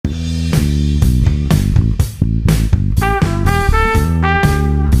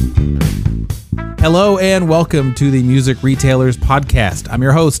Hello and welcome to the Music Retailers Podcast. I'm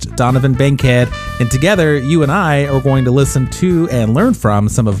your host, Donovan Bankhead, and together you and I are going to listen to and learn from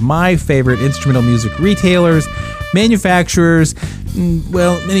some of my favorite instrumental music retailers, manufacturers,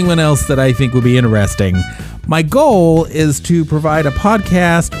 well, anyone else that I think would be interesting. My goal is to provide a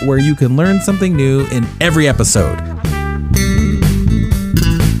podcast where you can learn something new in every episode.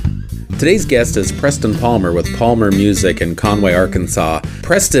 Today's guest is Preston Palmer with Palmer Music in Conway, Arkansas.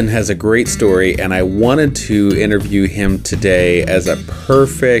 Preston has a great story, and I wanted to interview him today as a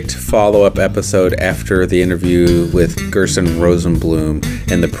perfect follow-up episode after the interview with Gerson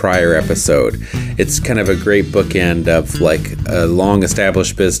Rosenblum in the prior episode. It's kind of a great bookend of like a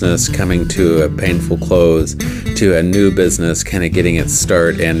long-established business coming to a painful close to a new business kind of getting its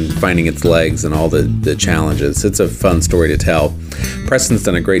start and finding its legs and all the challenges. It's a fun story to tell. Preston's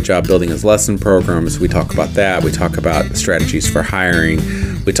done a great job building his lesson programs. We talk about that. We talk about strategies for hiring.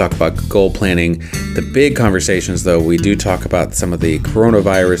 We talk about goal planning. The big conversations, though, we do talk about some of the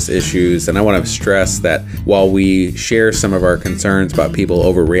coronavirus issues. And I want to stress that while we share some of our concerns about people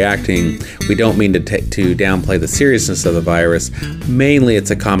overreacting, we don't mean to downplay the seriousness of the virus. Mainly,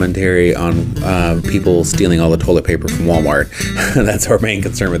 it's a commentary on people stealing all the toilet paper from Walmart. That's our main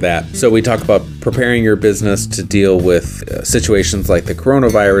concern with that. So we talk about preparing your business to deal with situations like the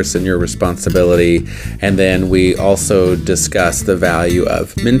coronavirus and your responsibility. And then we also discuss the value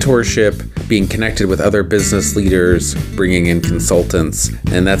of mentorship, being connected with other business leaders, bringing in consultants,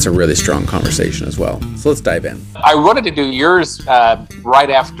 and that's a really strong conversation as well. So let's dive in. I wanted to do yours right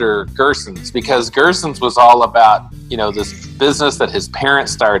after Gerson's, because Gerson's was all about, this business that his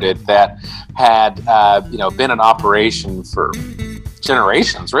parents started that had, been in operation for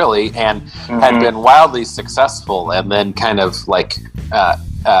generations, really, and had been wildly successful, and then kind of like,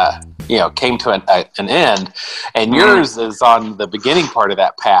 came to an end. And yours is on the beginning part of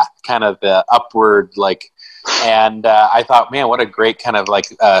that path, kind of the upward, and I thought, man, what a great kind of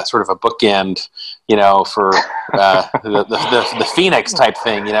sort of a bookend, for the Phoenix type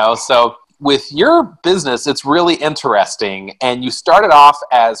thing, So with your business, it's really interesting. And you started off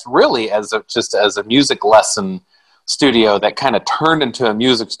as a music lesson studio that kind of turned into a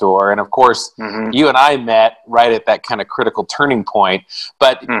music store. And of course, you and I met right at that kind of critical turning point.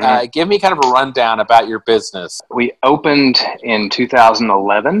 But give me kind of a rundown about your business. We opened in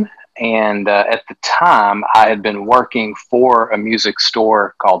 2011. And at the time, I had been working for a music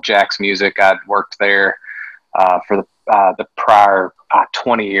store called Jack's Music. I'd worked there for the prior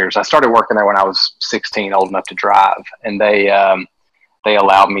 20 years. I started working there when I was 16, old enough to drive. And they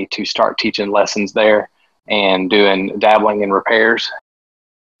allowed me to start teaching lessons there and dabbling in repairs.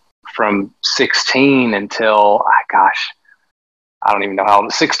 From 16 until, I don't even know how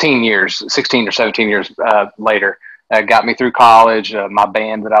old, 16 or 17 years later. Got me through college. My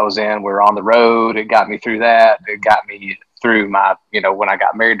band that I was in, we were on the road. It got me through that. It got me through my, when I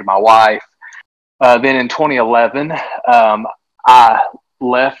got married to my wife. Then in 2011, I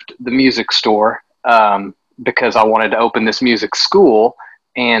left the music store because I wanted to open this music school.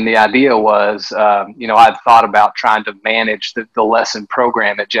 And the idea was, I'd thought about trying to manage the lesson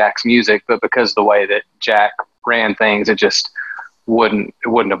program at Jack's Music, but because of the way that Jack ran things, it just wouldn't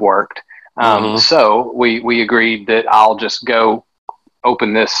have worked. So we agreed that I'll just go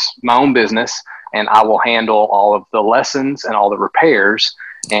open my own business, and I will handle all of the lessons and all the repairs.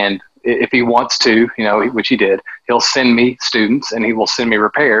 And if he wants to, which he did, he'll send me students and he will send me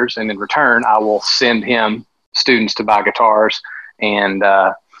repairs. And in return, I will send him students to buy guitars. And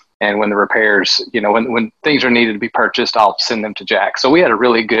when the repairs, when things are needed to be purchased, I'll send them to Jack. So we had a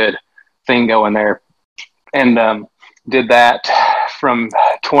really good thing going there, and did that from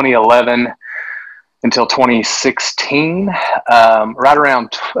 2011 until 2016. Right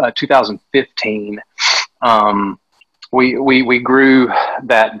around 2015, we grew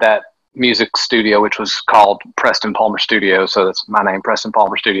that music studio, which was called Preston Palmer Studios. So that's my name, Preston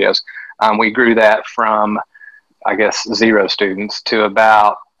Palmer Studios. We grew that from, 0 students to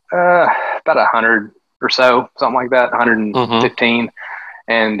about 100 or so, something like that, 115.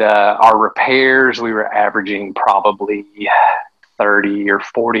 And our repairs, we were averaging probably 30 or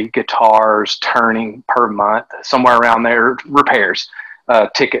 40 guitars turning per month, somewhere around there, repairs,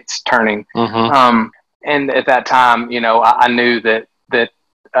 tickets turning. And at that time, I knew that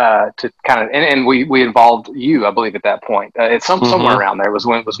to kind of, and we involved you, I believe, at that point. It's somewhere around there was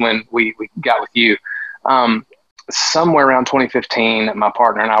when we got with you. Somewhere around 2015, my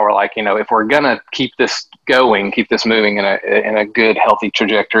partner and I were like, if we're going to keep this going, keep this moving in a good, healthy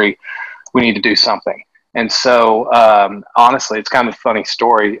trajectory, we need to do something. And so, honestly, it's kind of a funny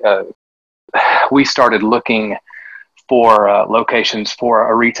story. We started looking for locations for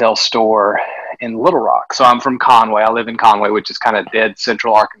a retail store in Little Rock. So I'm from Conway. I live in Conway, which is kind of dead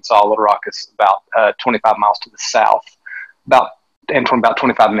central Arkansas. Little Rock is about 25 miles to the south, about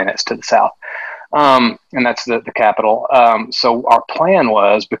 25 minutes to the south. And that's the capital. So our plan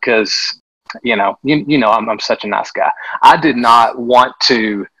was, because, I'm such a nice guy. I did not want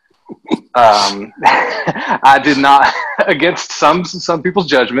to, I did not, against some people's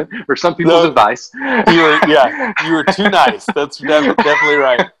judgment or some people's advice. You were too nice. That's definitely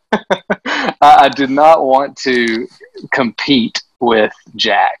right. I did not want to compete with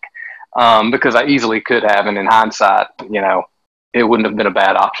Jack, because I easily could have, and in hindsight, it wouldn't have been a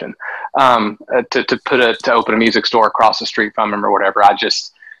bad option, to open a music store across the street from him or whatever. I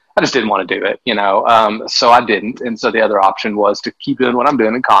just didn't want to do it, so I didn't. And so the other option was to keep doing what I'm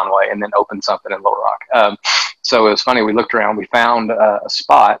doing in Conway and then open something in Little Rock. So it was funny. We looked around, we found a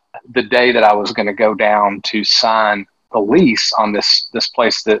spot the day that I was going to go down to sign the lease on this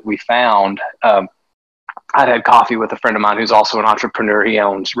place that we found. I'd had coffee with a friend of mine who's also an entrepreneur. He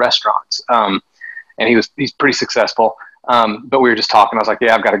owns restaurants. And he's pretty successful. But we were just talking. I was like,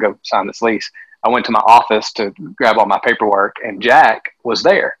 yeah, I've got to go sign this lease. I went to my office to grab all my paperwork, and Jack was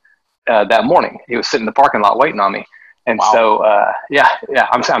there that morning. He was sitting in the parking lot waiting on me. And wow. So,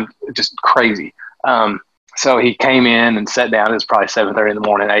 I'm just crazy. So he came in and sat down. It was probably 7:30 in the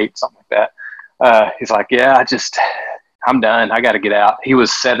morning, 8, something like that. He's like, yeah, I'm done. I got to get out. He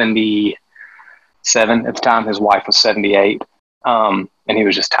was 77 at the time. His wife was 78. And he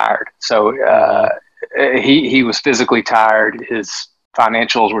was just tired. So, he was physically tired. His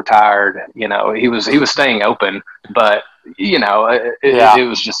financials were tired. He was staying open, but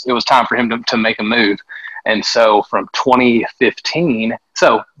it was time for him to make a move. And so from 2015,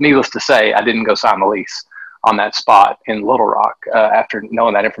 so needless to say, I didn't go sign the lease on that spot in Little Rock after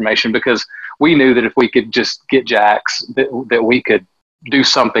knowing that information, because we knew that if we could just get Jack's, that we could do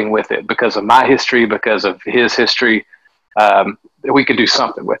something with it, because of my history, because of his history, that we could do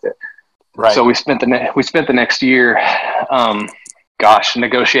something with it. Right. So we spent the next year,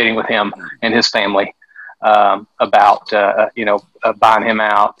 negotiating with him and his family about buying him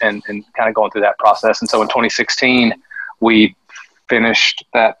out and kind of going through that process. And so in 2016, we finished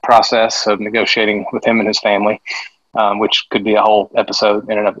that process of negotiating with him and his family, which could be a whole episode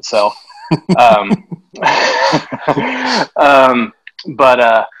in and of itself.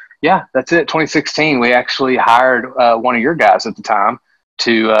 But that's it. 2016, we actually hired one of your guys at the time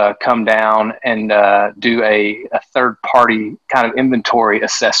to come down and do a third-party kind of inventory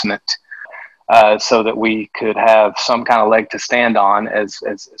assessment, so that we could have some kind of leg to stand on as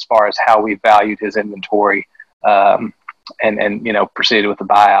far as how we valued his inventory, and proceeded with the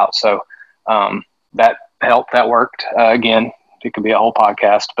buyout. So that helped. That worked. Again, it could be a whole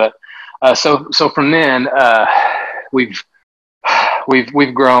podcast, but so from then we've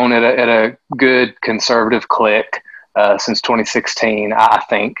grown at a good conservative click. Since 2016, I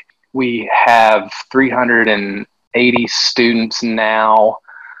think we have 380 students now.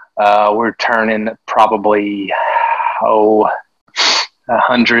 We're turning probably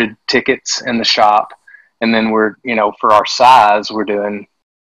 100 tickets in the shop, and then we're for our size, we're doing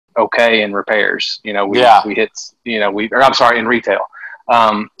okay in repairs. We hit in retail.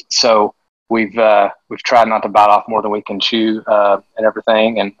 So we've tried not to bite off more than we can chew and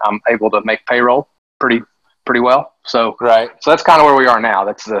everything, and I'm able to make payroll pretty well. So that's kind of where we are now.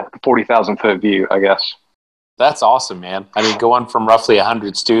 That's the 40,000 foot view, I guess. That's awesome, man. I mean, going from roughly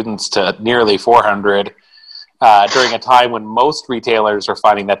 100 students to nearly 400 during a time when most retailers are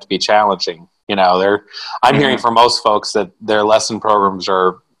finding that to be challenging. I'm hearing from most folks that their lesson programs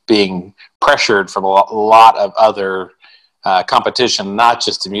are being pressured from a lot of other competition, not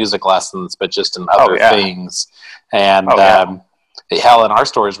just in music lessons, but just in other things. And hell, in our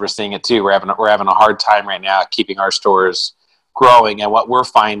stores, we're seeing it too. We're having a hard time right now keeping our stores growing. And what we're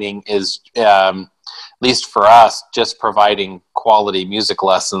finding is, at least for us, just providing quality music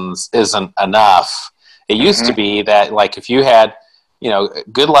lessons isn't enough. It used to be that, like, if you had,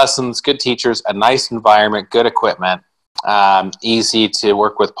 good lessons, good teachers, a nice environment, good equipment, easy to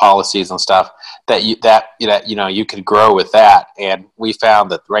work with policies and stuff, that you could grow with that. And we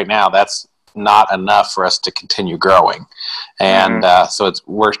found that right now that's not enough for us to continue growing. And so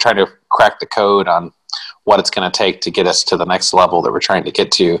we're trying to crack the code on what it's going to take to get us to the next level that we're trying to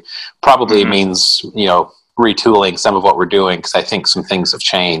get to. Probably means, retooling some of what we're doing, because I think some things have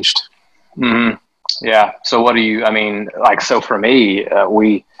changed. Yeah. So so for me,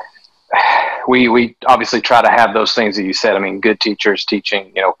 we obviously try to have those things that you said. I mean, good teachers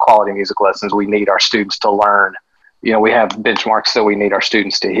teaching, quality music lessons. We need our students to learn. We have benchmarks that we need our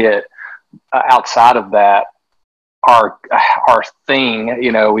students to hit. Outside of that, our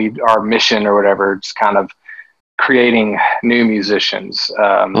thing, our mission or whatever, it's kind of creating new musicians.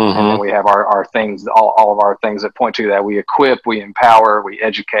 And then we have our things, all of our things that point to that. We equip, we empower, we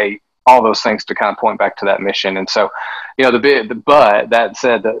educate, all those things to kind of point back to that mission. And so, but that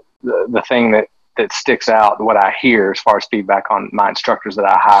said, the thing that sticks out, what I hear as far as feedback on my instructors that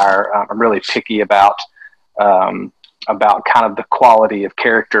I hire, I'm really picky about kind of the quality of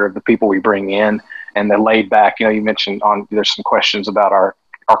character of the people we bring in, and the laid back. You mentioned there's some questions about our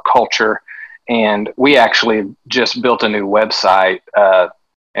culture. And we actually just built a new website,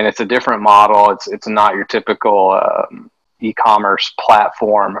 and it's a different model. It's not your typical e-commerce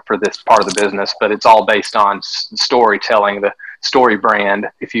platform for this part of the business, but it's all based on storytelling, the Story brand,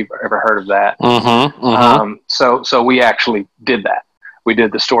 if you've ever heard of that. So we actually did that. We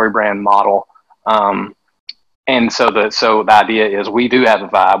did the Story brand model. And so the idea is we do have a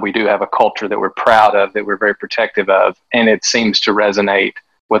vibe. We do have a culture that we're proud of, that we're very protective of, and it seems to resonate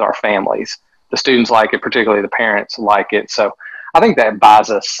with our families. The students like it, particularly the parents like it. So I think that buys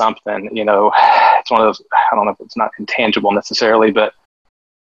us something. It's one of those, I don't know if it's not intangible necessarily, but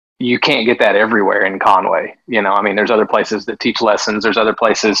you can't get that everywhere in Conway. There's other places that teach lessons. There's other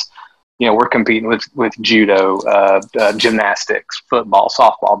places, we're competing with judo, gymnastics, football,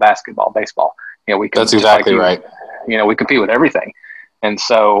 softball, basketball, baseball. That's exactly right. We compete with everything. And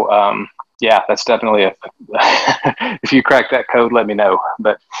so, that's definitely if you crack that code, let me know.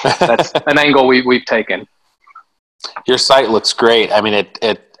 But that's an angle we've taken. Your site looks great.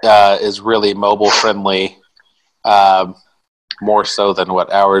 It is really mobile friendly, more so than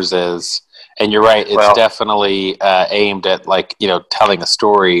what ours is. And you're right. It's definitely aimed at telling a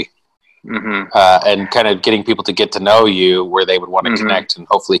story, and kind of getting people to get to know you where they would want to connect and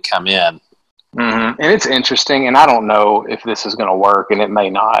hopefully come in. And it's interesting, and I don't know if this is going to work, and it may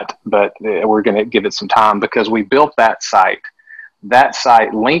not, but we're going to give it some time, because we built that site. That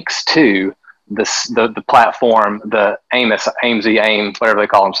site links to the platform, the AIM, whatever they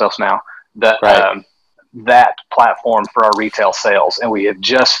call themselves now, that platform for our retail sales. And we have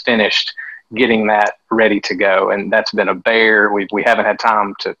just finished getting that ready to go. And that's been a bear. We haven't had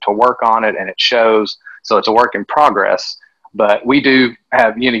time to work on it, and it shows. So it's a work in progress. But we do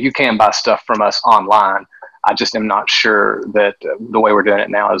have, you can buy stuff from us online. I just am not sure that the way we're doing it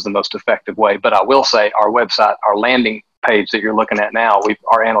now is the most effective way. But I will say our website, our landing page that you're looking at now,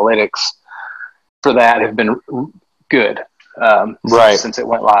 our analytics for that have been good since it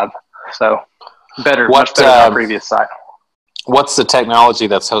went live. So much better than our previous site. What's the technology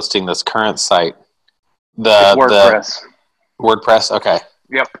that's hosting this current site? It's WordPress. WordPress, okay.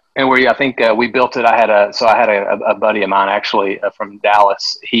 Yep. And I think we built it. I had a buddy of mine actually from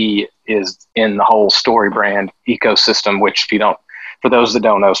Dallas. He is in the whole Story brand ecosystem, which for those that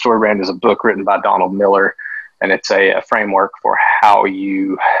don't know, Story brand is a book written by Donald Miller, and it's a framework for how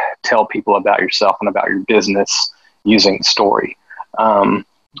you tell people about yourself and about your business using story.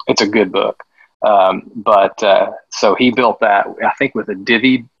 It's a good book. So he built that, I think, with a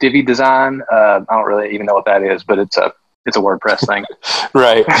Divi design. I don't really even know what that is, but it's a WordPress thing.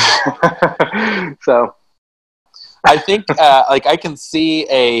 Right. So I think I can see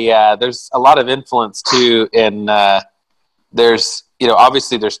there's a lot of influence too in there's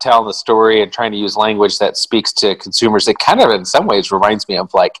obviously there's telling the story and trying to use language that speaks to consumers. It kind of in some ways reminds me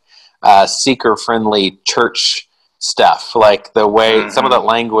of seeker friendly church stuff, like the way some of that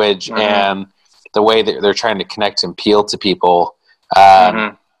language and the way that they're trying to connect and appeal to people.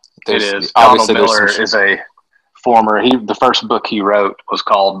 It is. Donald Miller is a former. The first book he wrote was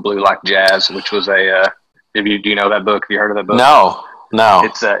called Blue Like Jazz, which was do you know that book? Have you heard of that book? No.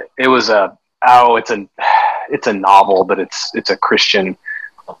 It's a novel, but it's a Christian.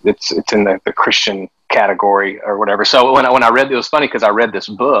 It's in the Christian category or whatever. So when I read it was funny because I read this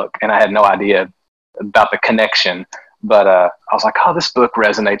book and I had no idea about the connection. But I was like, oh, this book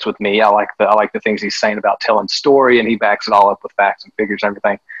resonates with me. I like the things he's saying about telling story, and he backs it all up with facts and figures and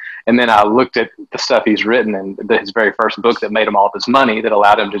everything. And then I looked at the stuff he's written, and his very first book that made him all of his money, that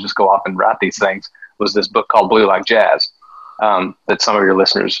allowed him to just go off and write these things, was this book called Blue Like Jazz, that some of your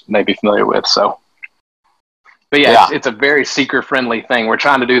listeners may be familiar with. So, but yeah. It's a very seeker-friendly thing. We're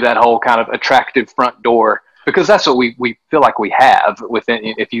trying to do that whole kind of attractive front door, because that's what we feel like we have within.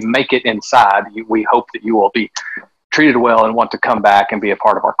 If you make it inside, we hope that you will be treated well and want to come back and be a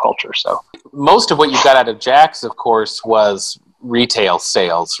part of our culture. So most of what you got out of Jax, of course, was retail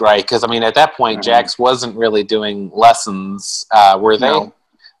sales, right? Because at that point, Jax wasn't really doing lessons, were they?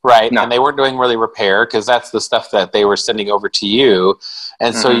 right? No. And they weren't doing really repair because that's the stuff that they were sending over to you.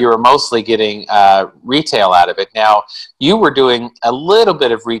 And so Mm-hmm. you were mostly getting retail out of it. Now, you were doing a little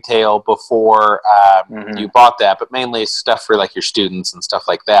bit of retail before Mm-hmm. you bought that, but mainly stuff for like your students and stuff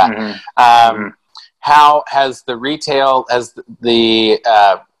like that. Mm-hmm. How has the retail, has the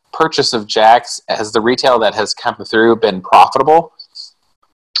purchase of Jack's, has the retail that has come through been profitable?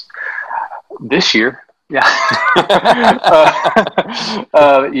 This year, yeah,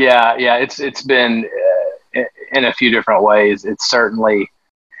 yeah. It's been in a few different ways. It's certainly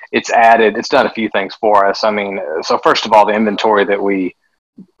it's done a few things for us. I mean, so first of all, the inventory that we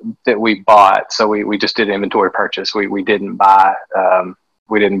bought. So we just did inventory purchase. We didn't buy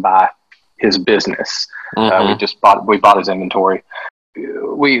his business. Mm-hmm. We bought his inventory.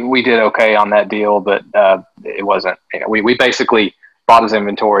 We did okay on that deal, but it wasn't. We basically bought his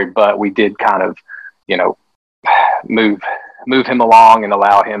inventory, but we did kind of, move him along and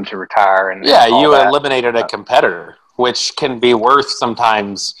allow him to retire. And yeah, and you that. eliminated a competitor, which can be worth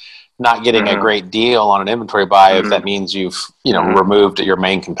sometimes not getting Mm-hmm. a great deal on an inventory buy Mm-hmm. if that means you've Mm-hmm. removed your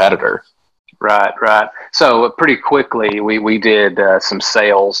main competitor. Right. So pretty quickly, we did some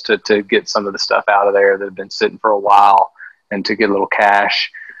sales to get some of the stuff out of there that had been sitting for a while, and to get a little cash.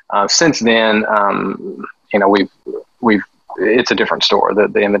 Since then, we've it's a different store.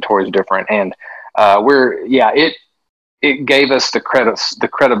 The inventory is different, and it gave us the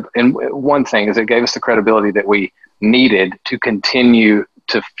credit. And one thing is, it gave us the credibility that we needed to continue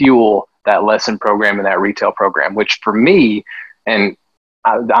to fuel that lesson program and that retail program. Which for me, and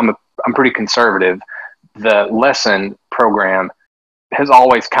I'm pretty conservative. The lesson program has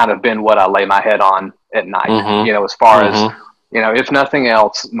always kind of been what I lay my head on at night. Mm-hmm. As far Mm-hmm. as, if nothing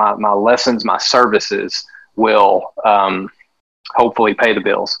else, my lessons, my services will hopefully pay the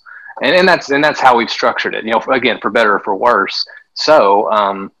bills. And that's how we've structured it, again, for better or for worse.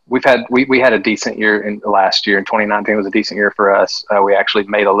 So we had a decent year in last year. In 2019 was a decent year for us. We actually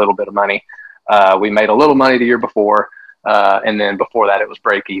made a little bit of money. We made a little money the year before. And then before that, it was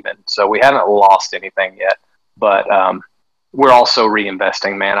break even. So we haven't lost anything yet, but we're also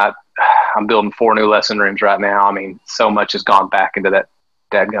reinvesting, man. I'm building 4 new lesson rooms right now. I mean, so much has gone back into that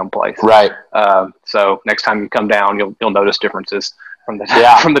dadgum place. Right. So next time you come down, you'll notice differences from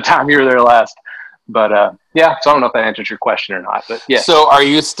the time you were there last. But so I don't know if that answers your question or not. But yeah. So are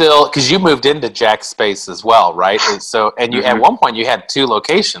you still, because you moved into Jack's space as well, right? And so, and you Mm-hmm. at one point you had 2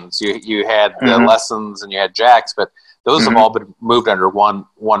 locations. You had the Mm-hmm. lessons and you had Jack's, but those Mm-hmm. have all been moved under one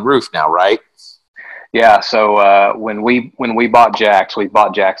roof now, right? Yeah. So when we bought Jack's, we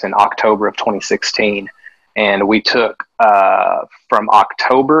bought Jack's in October of 2016, and we took from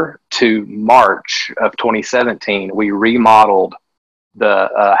October to March of 2017, we remodeled the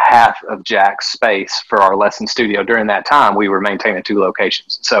half of Jack's space for our lesson studio. During that time, we were maintaining 2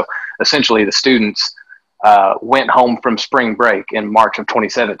 locations. So essentially, the students went home from spring break in March of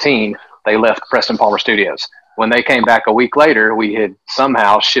 2017. They left Preston Palmer Studios. When they came back a week later, we had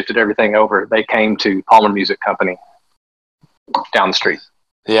somehow shifted everything over. They came to Palmer Music Company down the street.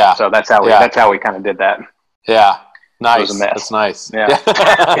 Yeah. So that's how we kind of did that. Yeah. Nice. It was a mess. That's nice. Yeah.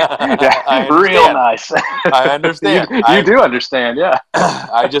 I Real nice. I understand. You do understand. Yeah.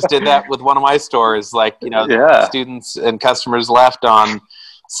 I just did that with one of my stores. Like, Yeah. students and customers left on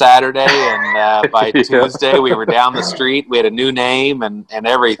Saturday, and by Yeah. Tuesday we were down the street. We had a new name and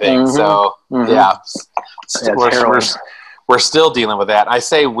everything. Mm-hmm. So Mm-hmm. yeah, we're still dealing with that. I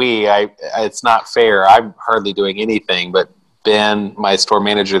say it's not fair. I'm hardly doing anything, but Ben, my store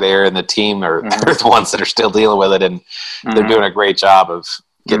manager there, and the team are Mm-hmm. they're the ones that are still dealing with it, and they're Mm-hmm. doing a great job of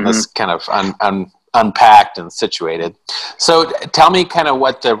getting Mm-hmm. this kind of unpacked and situated. So tell me kind of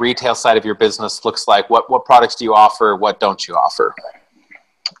what the retail side of your business looks like. What products do you offer? What don't you offer?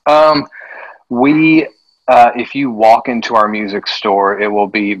 If you walk into our music store, it will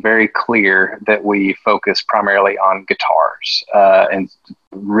be very clear that we focus primarily on guitars, and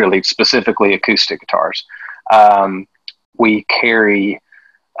really specifically acoustic guitars. We carry,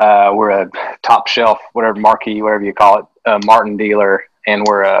 we're a top shelf, whatever marquee, whatever you call it, Martin dealer, and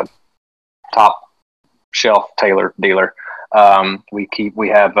we're a top shelf Taylor dealer. We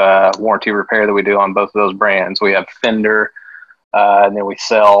have warranty repair that we do on both of those brands. We have Fender, and then we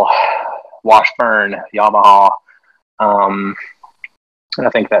sell Washburn, Yamaha, and I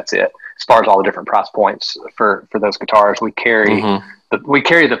think that's it. As far as all the different price points for those guitars, we carry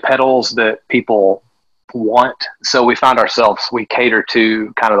the pedals that people want. So we find ourselves, we cater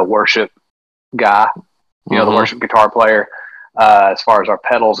to kind of the worship guy, the worship guitar player, as far as our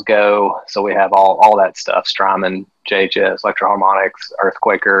pedals go. So we have all that stuff: Strymon, JHS, Electro-Harmonix,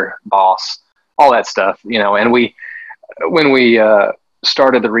 Earthquaker, Boss, all that stuff. And when we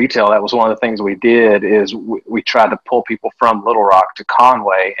started the retail, that was one of the things we did is we tried to pull people from Little Rock to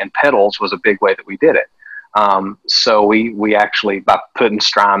Conway, and pedals was a big way that we did it. So we actually, by putting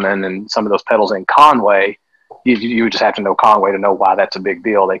Strymon and some of those pedals in Conway, you would just have to know Conway to know why that's a big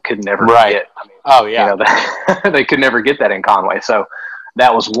deal. They could never get, I mean, oh yeah, they could never get that in Conway. So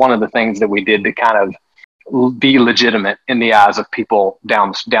that was one of the things that we did to kind of be legitimate in the eyes of people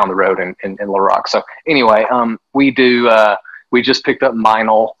down the road in Little Rock. So anyway, we just picked up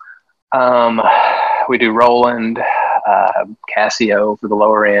Meinl. We do Roland, Casio for the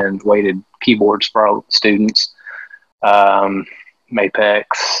lower end, weighted keyboards for our students, Mapex,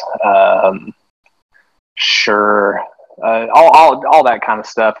 Shure, all that kind of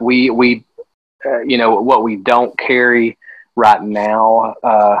stuff. We what we don't carry right now,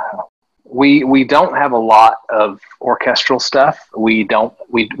 we don't have a lot of orchestral stuff. We do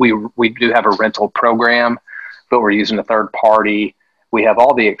have a rental program, but we're using a third party. We have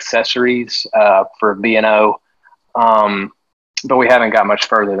all the accessories for B&O, but we haven't got much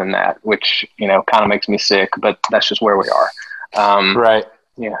further than that, which kind of makes me sick. But that's just where we are. Right.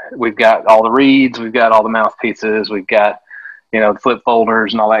 Yeah, we've got all the reeds, we've got all the mouthpieces, we've got the flip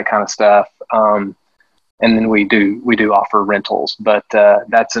folders and all that kind of stuff. And then we do offer rentals, but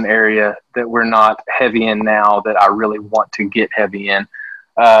that's an area that we're not heavy in now that I really want to get heavy in.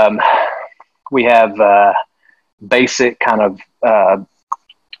 We have basic kind of PA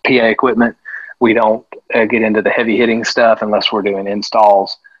equipment. We don't get into the heavy hitting stuff unless we're doing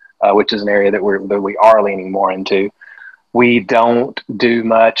installs, which is an area that we are leaning more into. We don't do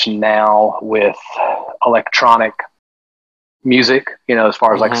much now with electronic music, as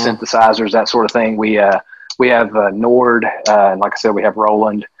far as like synthesizers, that sort of thing. We have Nord, and like I said, we have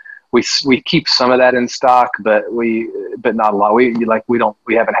Roland. We keep some of that in stock, but not a lot. We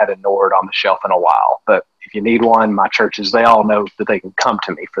haven't had a Nord on the shelf in a while. But if you need one, my churches, they all know that they can come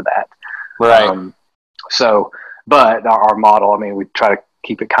to me for that. Right. But our model, I mean, we try to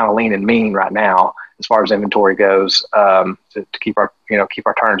keep it kind of lean and mean right now as far as inventory goes, to keep our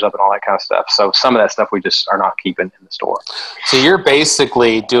turns up and all that kind of stuff. So some of that stuff we just are not keeping in the store. So you're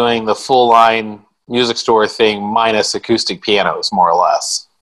basically doing the full line music store thing minus acoustic pianos, more or less.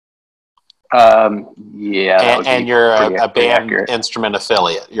 Yeah. And you're a band accurate instrument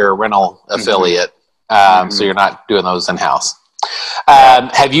affiliate. You're a rental affiliate. So you're not doing those in-house.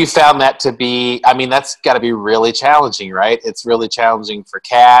 Have you found that to be, I mean, that's got to be really challenging, right? It's really challenging for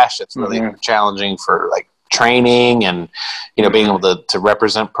cash. It's really challenging for like training and, being able to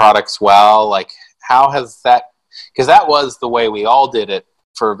represent products well. Like, how has that, because that was the way we all did it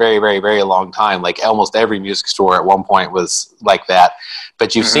for a very, very, very long time. Like almost every music store at one point was like that,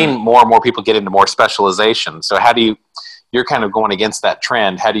 but you've seen more and more people get into more specialization. So how do you're kind of going against that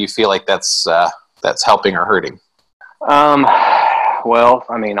trend. How do you feel like that's helping or hurting? Well,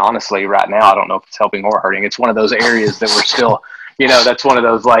 I mean, honestly, right now, I don't know if it's helping or hurting. It's one of those areas that we're still, that's one of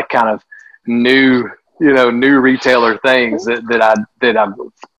those like kind of new retailer things that I'm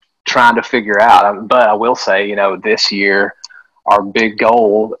trying to figure out. But I will say, this year, our big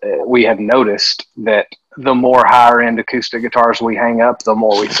goal, we have noticed that the more higher end acoustic guitars we hang up, the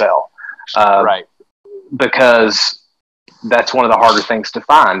more we sell. Right. Because that's one of the harder things to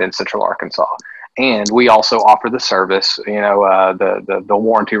find in Central Arkansas. And we also offer the service, the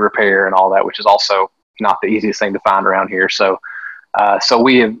warranty repair and all that, which is also not the easiest thing to find around here. So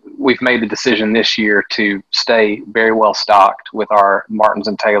we've made the decision this year to stay very well stocked with our Martins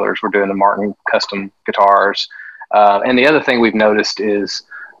and Taylors. We're doing the Martin custom guitars. And the other thing we've noticed is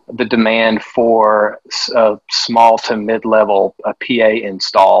the demand for small to mid-level PA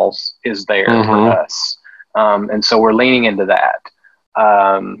installs is there for us. And so we're leaning into that.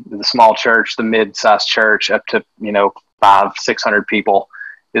 The small church, the mid-sized church, up to 500-600 people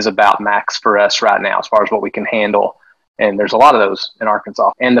is about max for us right now as far as what we can handle. And there's a lot of those in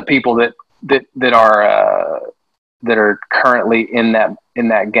Arkansas. And the people that are currently in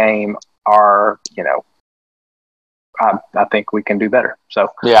that game are I think we can do better. So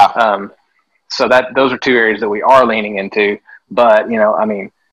yeah. So those are two areas that we are leaning into. But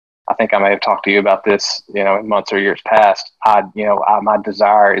I think I may have talked to you about this, in months or years past. My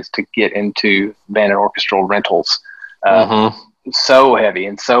desire is to get into band and orchestral rentals. So heavy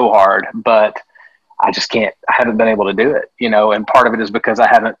and so hard, but I just can't. I haven't been able to do it, and part of it is because I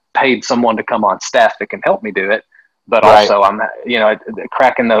haven't paid someone to come on staff that can help me do it. But also, I'm,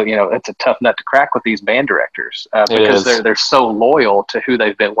 cracking it's a tough nut to crack with these band directors because they're so loyal to who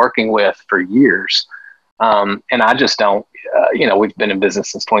they've been working with for years. And I just don't, we've been in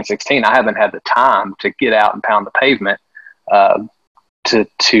business since 2016. I haven't had the time to get out and pound the pavement to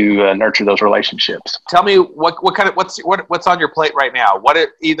nurture those relationships. Tell me what's on your plate right now? What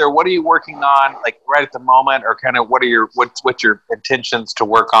are you working on like right at the moment, or kind of what's your intentions to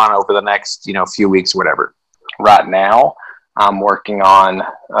work on over the next few weeks or whatever? Right now, I'm working on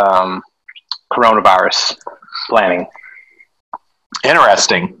coronavirus planning.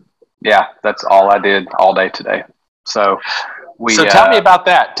 Interesting. Yeah, that's all I did all day today. So tell me about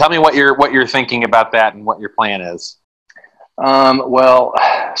that. Tell me what you're thinking about that and what your plan is. Well,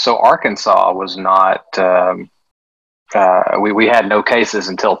 so Arkansas was not. We had no cases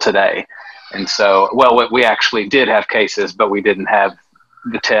until today, and so we actually did have cases, but we didn't have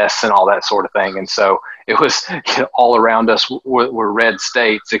the tests and all that sort of thing, and so it was all around us were red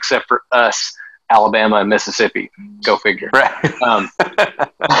states except for us, Alabama and Mississippi. Go figure. Right.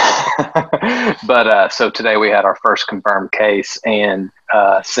 But so today we had our first confirmed case, and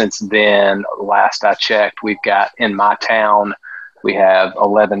since then, last I checked, we've got in my town, we have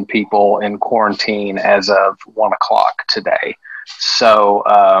 11 people in quarantine as of 1 o'clock today. So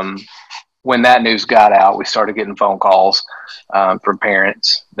when that news got out, we started getting phone calls from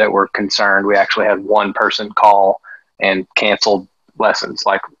parents that were concerned. We actually had one person call and canceled lessons,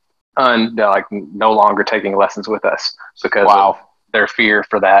 like no longer taking lessons with us because of their fear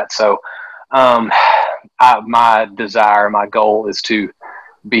for that. So my goal is to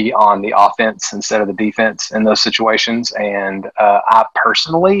be on the offense instead of the defense in those situations. And I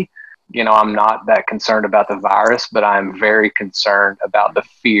personally, I'm not that concerned about the virus, but I'm very concerned about the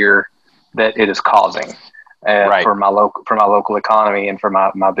fear that it is causing for my local economy and for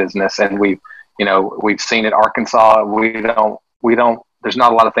my business. And we've seen it, Arkansas. We don't. There's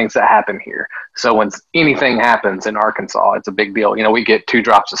not a lot of things that happen here. So when anything happens in Arkansas, it's a big deal. We get 2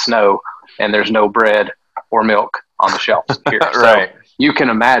 drops of snow and there's no bread or milk on the shelves here. Right. So you can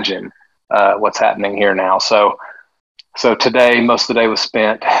imagine what's happening here now. So today, most of the day was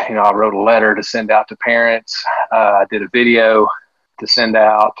spent, I wrote a letter to send out to parents. I did a video to send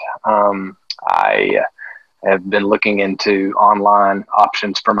out. I have been looking into online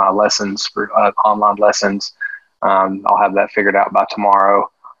options for my lessons, for online lessons. I'll have that figured out by tomorrow.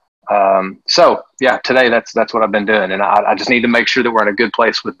 So yeah, today that's what I've been doing. And I just need to make sure that we're in a good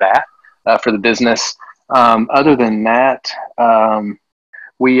place with that for the business. Other than that,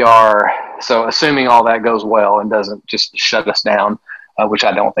 we are, so assuming all that goes well and doesn't just shut us down, which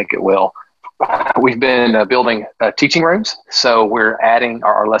I don't think it will. We've been building teaching rooms. So we're adding,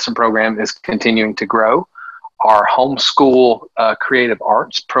 our lesson program is continuing to grow. Our homeschool creative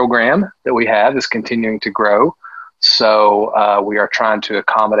arts program that we have is continuing to grow. So we are trying to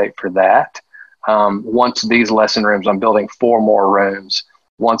accommodate for that. Once these lesson rooms, I'm building 4 more rooms.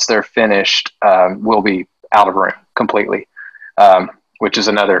 Once they're finished, we'll be out of room completely, which is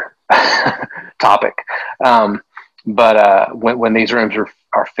another topic. But when these rooms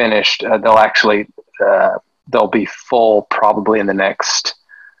are finished, they'll be full probably in the next,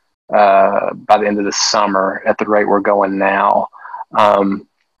 by the end of the summer at the rate we're going now,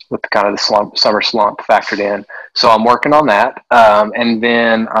 with kind of the summer slump factored in. So I'm working on that. And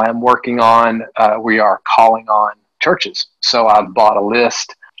then I'm working on, we are calling on churches. So I've bought a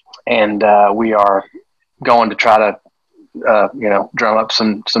list, and we are going to try to, drum up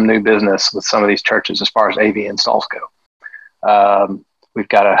some new business with some of these churches as far as AV installs go. We've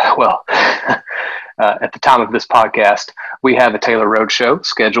got at the time of this podcast, we have a Taylor Road show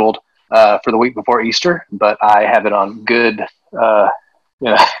scheduled for the week before Easter, but I have it on good,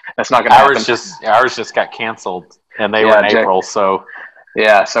 that's not going to happen. Ours just got canceled, and they were in April. So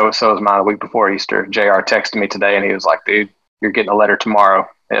yeah, so was mine a week before Easter. JR texted me today, and he was like, "Dude, you're getting a letter tomorrow.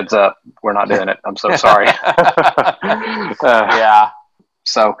 Heads up, we're not doing it. I'm so sorry." Yeah.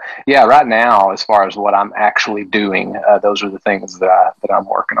 So yeah, right now, as far as what I'm actually doing, those are the things that I'm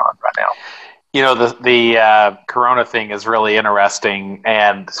working on right now. The Corona thing is really interesting,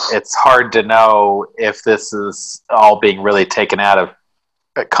 and it's hard to know if this is all being really taken out of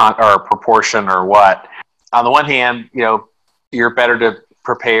or proportion or what. On the one hand, you're better to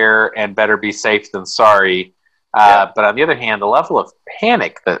prepare and better be safe than sorry. But on the other hand, the level of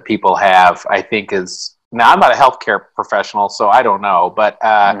panic that people have, I think, is, now I'm not a healthcare professional, so I don't know, but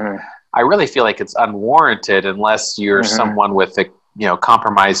I really feel like it's unwarranted unless you're someone with a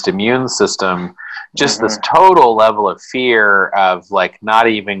compromised immune system. Just this total level of fear of like not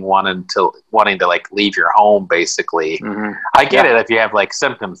even wanting to like leave your home, basically. I get it, if you have like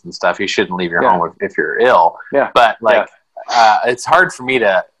symptoms and stuff, you shouldn't leave your home if you're ill. Yeah. But like it's hard for me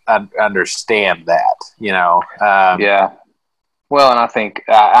to understand that, Yeah. Well, and I think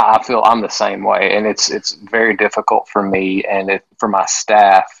I feel I'm the same way, and it's very difficult for me and for my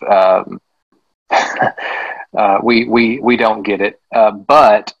staff. we don't get it.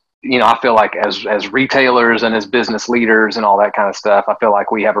 But I feel like as retailers and as business leaders and all that kind of stuff, I feel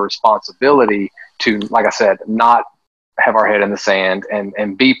like we have a responsibility to, like I said, not have our head in the sand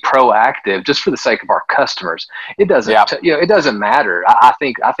and be proactive just for the sake of our customers. It doesn't, it doesn't matter. I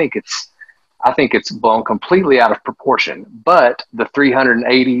think it's blown completely out of proportion, but the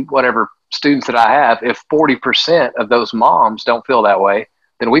 380 whatever students that I have, if 40% of those moms don't feel that way,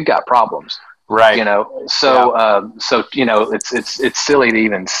 then we've got problems. Right. So it's silly to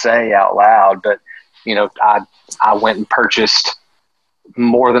even say out loud, but I went and purchased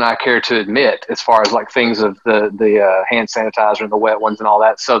more than I care to admit, as far as like things of the hand sanitizer and the wet ones and all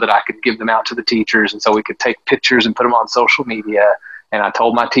that, so that I could give them out to the teachers, and so we could take pictures and put them on social media. And I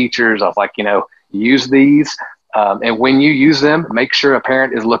told my teachers, I was like, use these, and when you use them, make sure a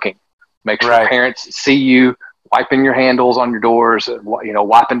parent is looking. Make sure parents see you wiping your handles on your doors,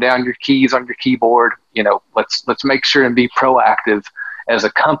 wiping down your keys on your keyboard. Let's make sure and be proactive as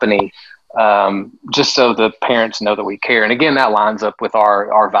a company, just so the parents know that we care. And again, that lines up with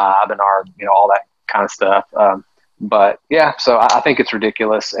our vibe and our, all that kind of stuff. But yeah, so I think it's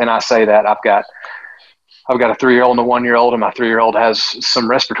ridiculous. And I say that I've got a 3-year-old and a 1-year-old, and my 3-year-old has some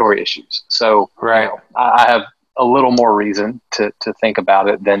respiratory issues. So I have a little more reason to think about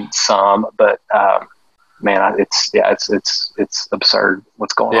it than some, but, man, it's absurd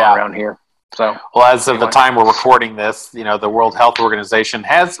what's going on around here. So, well, as of the time we're recording this, the World Health Organization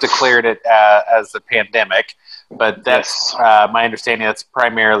has declared it as a pandemic, but that's my understanding. That's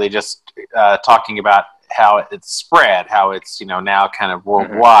primarily just talking about how it's spread, how it's now kind of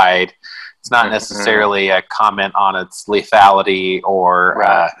worldwide. It's not necessarily a comment on its lethality or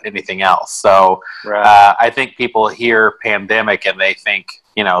anything else. So I think people hear pandemic and they think,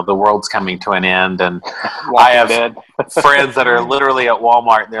 the world's coming to an end. And I have friends that are literally at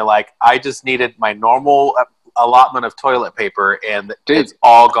Walmart and they're like, I just needed my normal allotment of toilet paper and it's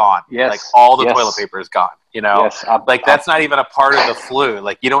all gone. Yes. Like all the toilet paper is gone. That's not even a part of the flu.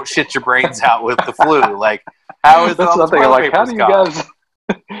 Like you don't shit your brains out with the flu. Like how is all the toilet paper gone?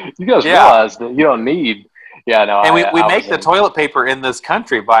 You guys realize that you don't need. And we make the toilet paper in this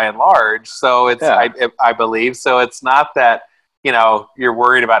country by and large, so it's I believe so. It's not that you're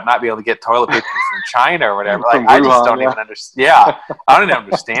worried about not being able to get toilet paper from China or whatever. Like I just don't even understand. Yeah, I don't even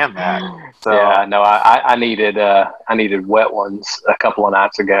understand that. So I needed wet ones a couple of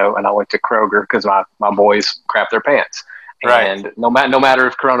nights ago, and I went to Kroger because my boys crap their pants. And no matter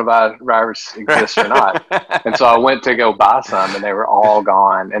if coronavirus exists or not. And so I went to go buy some and they were all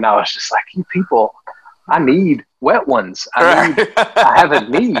gone. And I was just like, you people, I need wet ones. I have a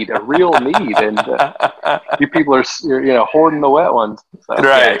need, a real need. And you people are, hoarding the wet ones. So,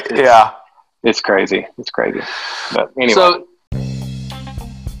 it's crazy. It's crazy. But anyway. So,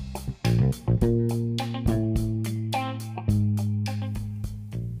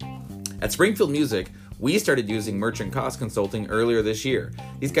 at Springfield Music, we started using Merchant Cost Consulting earlier this year.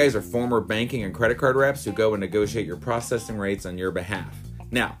 These guys are former banking and credit card reps who go and negotiate your processing rates on your behalf.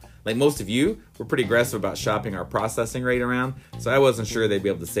 Now, like most of you, we're pretty aggressive about shopping our processing rate around, so I wasn't sure they'd be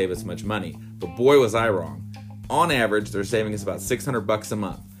able to save us much money. But boy, was I wrong. On average, they're saving us about $600 a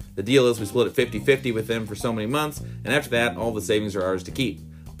month. The deal is we split it 50-50 with them for so many months, and after that, all the savings are ours to keep.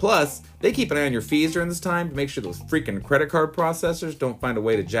 Plus, they keep an eye on your fees during this time to make sure those freaking credit card processors don't find a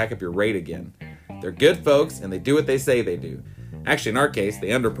way to jack up your rate again. They're good folks, and they do what they say they do. Actually, in our case,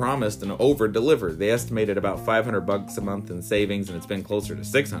 they under-promised and over-delivered. They estimated about $500 a month in savings, and it's been closer to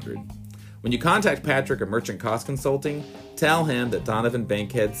 $600. When you contact Patrick at Merchant Cost Consulting, tell him that Donovan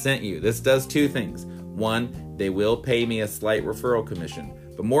Bankhead sent you. This does two things. One, they will pay me a slight referral commission.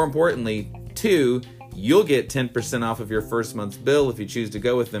 But more importantly, two, you'll get 10% off of your first month's bill if you choose to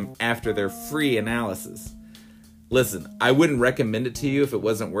go with them after their free analysis. Listen, I wouldn't recommend it to you if it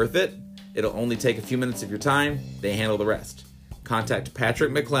wasn't worth it. It'll only take a few minutes of your time. They handle the rest. Contact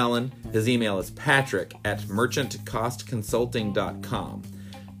Patrick McClellan. His email is patrick@merchantcostconsulting.com.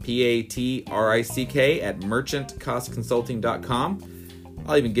 PATRICK@merchantcostconsulting.com.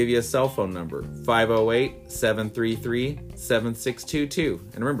 I'll even give you a cell phone number, 508-733-7622.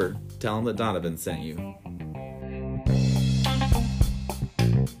 And remember, tell them that Donovan sent you.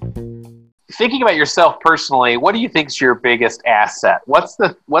 Thinking about yourself personally, what do you think is your biggest asset? What's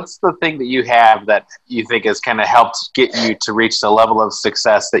the thing that you have that you think has kind of helped get you to reach the level of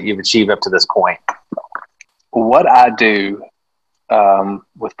success that you've achieved up to this point? What I do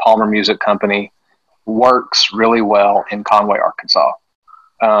with Palmer Music Company works really well in Conway, Arkansas.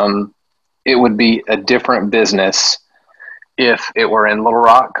 It would be a different business if it were in Little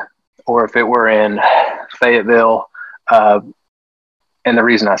Rock or if it were in Fayetteville. And the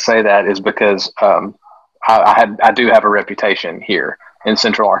reason I say that is because I do have a reputation here in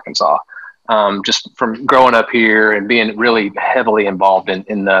Central Arkansas, just from growing up here and being really heavily involved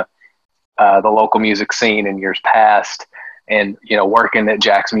in the local music scene in years past, and working at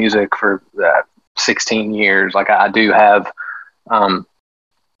Jack's Music for 16 years. Like I do have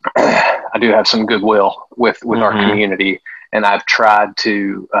some goodwill with our community, and I've tried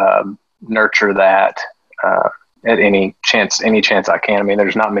to nurture that at any chance I can. I mean,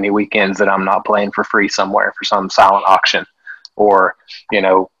 there's not many weekends that I'm not playing for free somewhere for some silent auction, or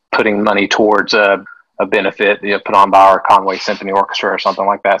putting money towards a benefit put on by our Conway Symphony Orchestra or something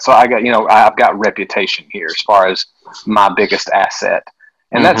like that. So I've got reputation here as far as my biggest asset,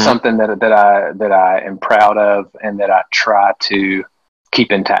 and that's something that I am proud of and that I try to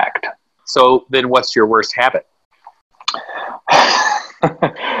keep intact. So then, what's your worst habit?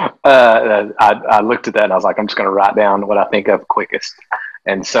 I looked at that and I was like, I'm just going to write down what I think of quickest.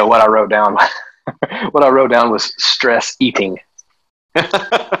 And so what I wrote down was stress eating. That's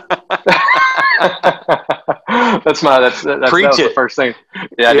the first thing.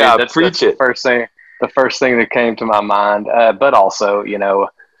 Yeah, dude, that's the first thing that came to my mind. But also,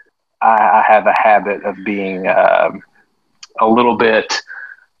 I have a habit of being a little bit,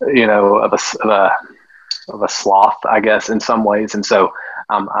 of a sloth, I guess, in some ways. And so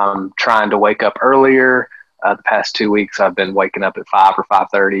I'm trying to wake up earlier. The past 2 weeks, I've been waking up at 5 or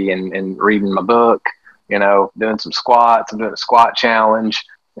 5:30 and reading my book, doing some squats. I'm doing a squat challenge,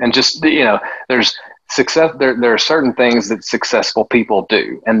 and just, there's success. There are certain things that successful people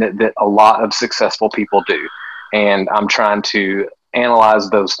do, and that a lot of successful people do. And I'm trying to analyze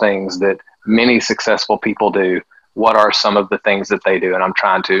those things that many successful people do. What are some of the things that they do? And I'm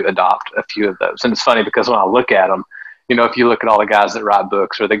trying to adopt a few of those. And it's funny because when I look at them, if you look at all the guys that write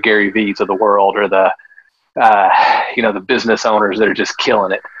books, or the Gary Vees of the world, or the business owners that are just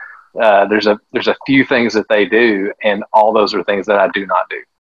killing it, there's a few things that they do, and all those are things that I do not do.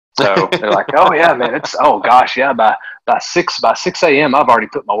 So they're like, oh yeah, man, by 6 a.m. I've already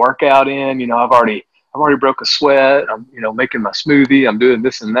put my workout in. I've already broke a sweat. I'm making my smoothie. I'm doing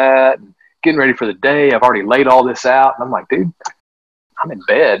this and that, and getting ready for the day. I've already laid all this out. And I'm like, dude, I'm in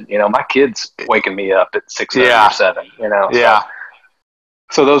bed. My kid's waking me up at 6 or 7. Yeah.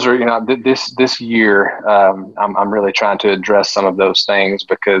 So those are, this year, I'm really trying to address some of those things,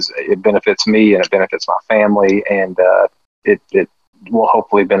 because it benefits me and it benefits my family, and it will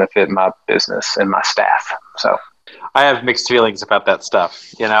hopefully benefit my business and my staff. So I have mixed feelings about that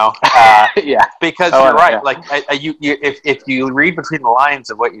stuff, yeah, because you're right. Yeah. Like if you read between the lines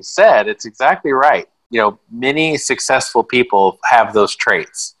of what you said, it's exactly right. Many successful people have those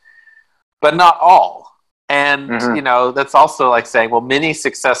traits, but not all. And, that's also like saying, well, many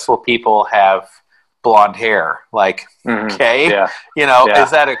successful people have blonde hair. Like, okay,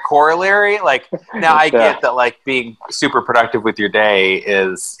 is that a corollary? Like, now I get that, like, being super productive with your day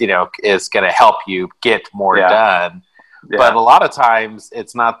is going to help you get more done. Yeah. But a lot of times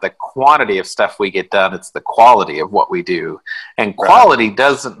it's not the quantity of stuff we get done, it's the quality of what we do. And quality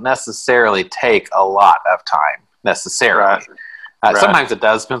doesn't necessarily take a lot of time, necessarily. Right. Sometimes it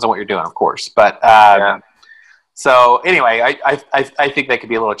does, depends on what you're doing, of course. But so anyway, I think that could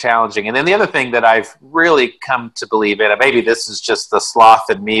be a little challenging. And then the other thing that I've really come to believe in, and maybe this is just the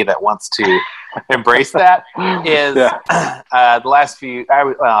sloth in me that wants to embrace that, is the last few,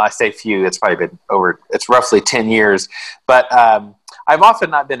 I say few, it's probably been it's roughly 10 years. But I've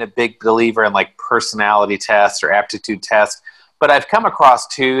often not been a big believer in like personality tests or aptitude tests. But I've come across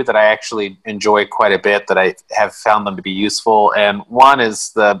two that I actually enjoy quite a bit, that I have found them to be useful. And one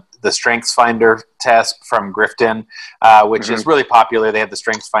is the Strengths Finder test from Grifton, which is really popular. They have the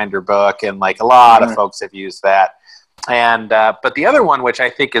Strengths Finder book, and like a lot of folks have used that. And but the other one, which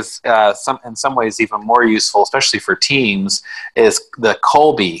I think is in some ways even more useful, especially for teams, is the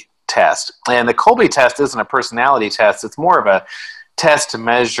Kolbe test. And the Kolbe test isn't a personality test; it's more of a test to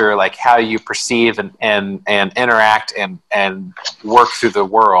measure like how you perceive and interact and work through the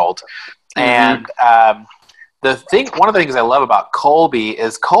world. And one of the things I love about Kolbe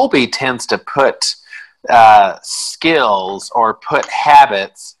is Kolbe tends to put skills or put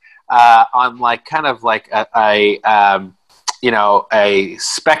habits on like kind of like a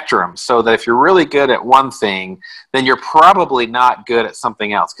spectrum, so that if you're really good at one thing, then you're probably not good at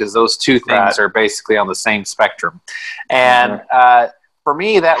something else, because those two things are basically on the same spectrum. And for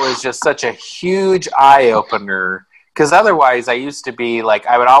me, that was just such a huge eye-opener, because otherwise I used to be like,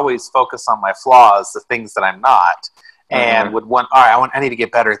 I would always focus on my flaws, the things that I'm not, and would want, all right, I need to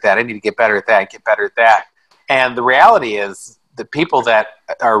get better at that. I need to get better at that, get better at that. And the reality is the people that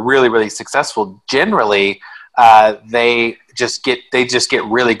are really, really successful, generally, they just get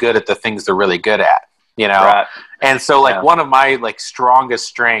really good at the things they're really good at. you know? Right. And so like one of my like strongest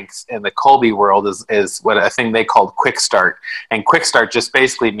strengths in the Colby world is what a thing they called quick start. And quick start just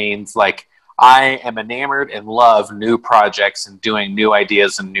basically means like, I am enamored and love new projects and doing new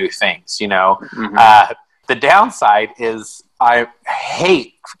ideas and new things, you know? The downside is I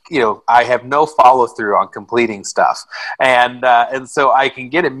hate, I have no follow through on completing stuff. And so I can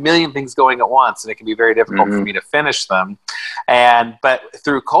get a million things going at once, and it can be very difficult for me to finish them. But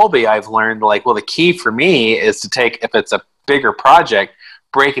through Colby, I've learned like, well, the key for me is to take, if it's a bigger project,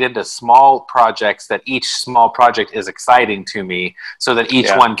 break it into small projects that each small project is exciting to me, so that each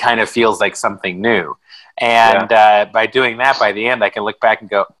one kind of feels like something new. And by doing that, by the end, I can look back and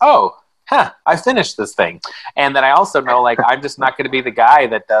go, oh, I finished this thing. And then I also know, like, I'm just not going to be the guy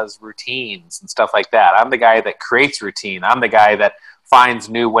that does routines and stuff like that. I'm the guy that creates routine. I'm the guy that finds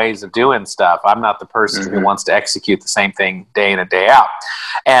new ways of doing stuff. I'm not the person who wants to execute the same thing day in and day out.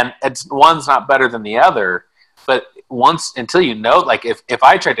 And one's not better than the other, but until you know, like if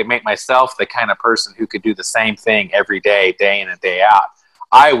I tried to make myself the kind of person who could do the same thing every day, day in and day out,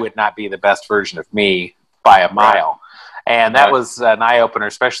 I would not be the best version of me by a mile. And that was an eye-opener,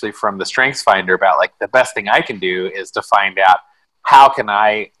 especially from the Strengths Finder, about like the best thing I can do is to find out how can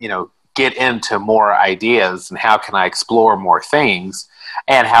I, get into more ideas, and how can I explore more things,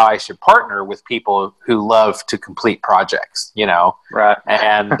 and how I should partner with people who love to complete projects, Right.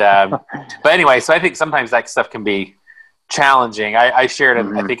 And, but anyway, so I think sometimes that stuff can be challenging. I shared it,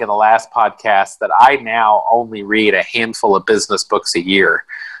 I think, in the last podcast that I now only read a handful of business books a year.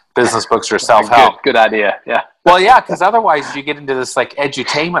 Business books or self-help. Good idea. Yeah. Well, yeah, because otherwise you get into this like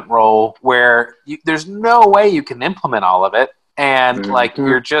edutainment role where there's no way you can implement all of it, and like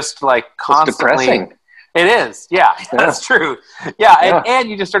you're just like constantly. It's depressing. It is, yeah, that's true. Yeah, and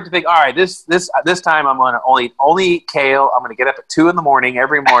you just start to think, all right, this time I'm gonna only eat kale. I'm gonna get up at 2 a.m.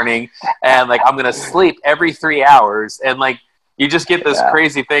 every morning, and like I'm gonna sleep every 3 hours, and like. You just get this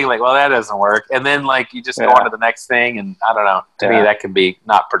crazy thing like, well, that doesn't work. And then like you just go on to the next thing. And I don't know, to me, that can be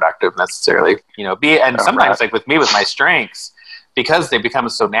not productive necessarily, and sometimes like with me, with my strengths, because they become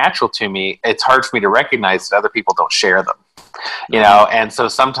so natural to me, it's hard for me to recognize that other people don't share them, And so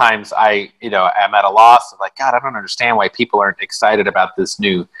sometimes I'm at a loss of like, God, I don't understand why people aren't excited about this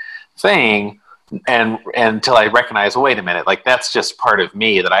new thing. And until I recognize, wait a minute, like that's just part of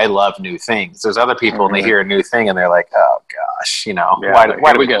me, that I love new things. There's other people and they hear a new thing and they're like, oh gosh,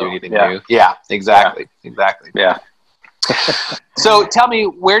 why do we do anything new? Yeah, exactly. Yeah. So tell me,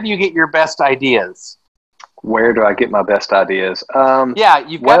 where do you get your best ideas? Where do I get my best ideas?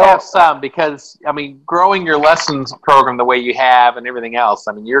 You've got to have some, because growing your lessons program the way you have and everything else,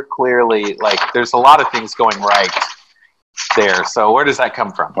 you're clearly like, there's a lot of things going right there. So where does that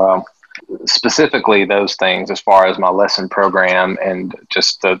come from? Well, specifically those things, as far as my lesson program and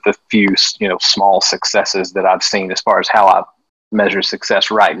just the few small successes that I've seen as far as how I measure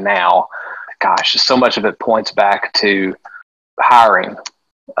success right now. Gosh, so much of it points back to hiring,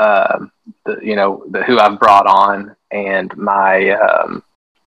 who I've brought on, and my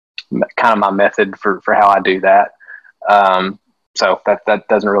kind of my method for how I do that. So that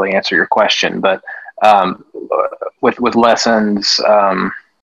doesn't really answer your question, but with lessons.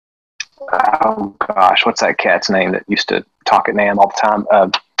 Oh gosh, what's that cat's name that used to talk at NAM all the time?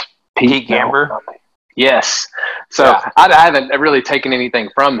 Pete Gamber. Yes. So I haven't really taken anything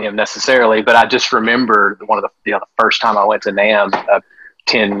from him necessarily, but I just remember one of the first time I went to NAM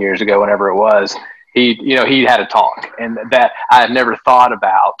 10 years ago, whenever it was. He had a talk, and that I had never thought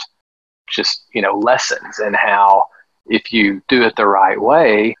about. Just lessons, and how if you do it the right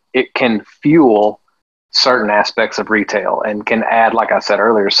way, it can fuel certain aspects of retail, and can add, like I said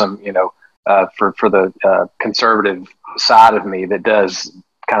earlier, some, for the conservative side of me that does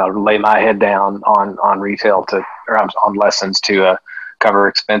kind of lay my head down on retail on lessons to cover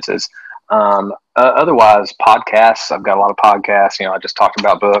expenses. Otherwise, podcasts, I've got a lot of podcasts, I just talked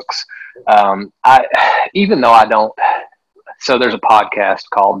about books. Even though I don't, so there's a podcast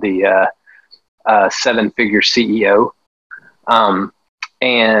called the 7-Figure CEO.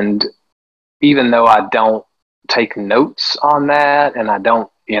 And even though I don't take notes on that, and I don't,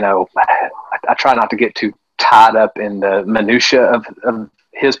 I try not to get too tied up in the minutia of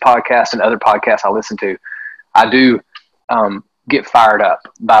his podcast and other podcasts I listen to, I do get fired up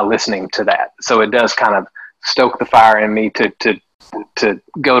by listening to that. So it does kind of stoke the fire in me to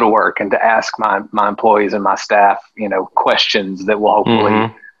go to work and to ask my employees and my staff, questions that will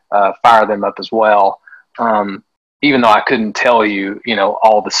hopefully fire them up as well. Even though I couldn't tell you,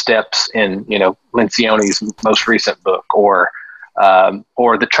 all the steps in, Lencioni's most recent book, or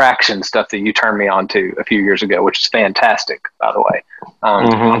or the Traction stuff that you turned me on to a few years ago, which is fantastic, by the way. I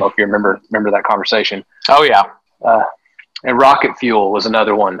don't know if you remember that conversation. Oh yeah. And Rocket Fuel was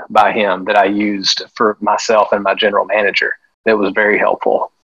another one by him that I used for myself and my general manager. That was very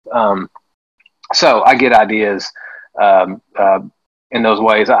helpful. So I get ideas in those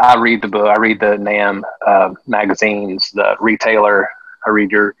ways. I read the book. I read the NAMM magazines, the Retailer. I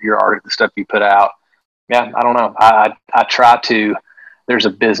read your art, the stuff you put out. Yeah, I don't know. I try to. There's a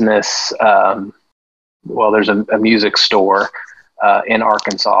business. There's a music store in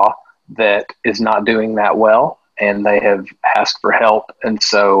Arkansas that is not doing that well, and they have asked for help. And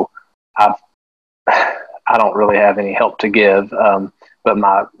so I don't really have any help to give. But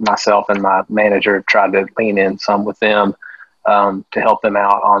myself and my manager have tried to lean in some with them to help them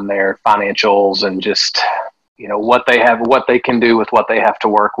out on their financials and just, what they have, what they can do with what they have to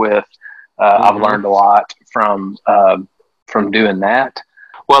work with. I've learned a lot from doing that.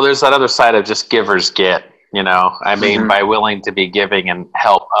 Well, there's that other side of just givers get, by willing to be giving and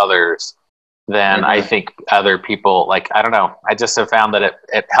help others, then I think other people, I don't know, I just have found that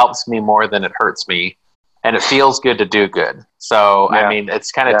it helps me more than it hurts me. And it feels good to do good. So,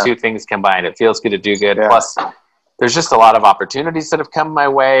 it's kind of two things combined. It feels good to do good. Yeah. Plus, there's just a lot of opportunities that have come my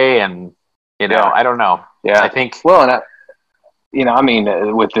way. And, I don't know. Yeah. I think. Well, and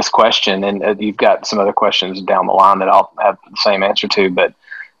with this question, and you've got some other questions down the line that I'll have the same answer to, but,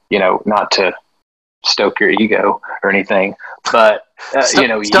 not to stoke your ego or anything, but stoke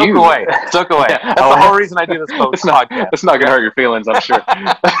away. Yeah. That's the whole reason I do this podcast. It's not going to hurt your feelings, I'm sure.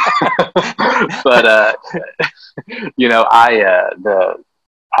 But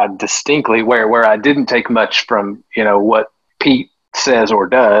I distinctly where I didn't take much from what Pete says or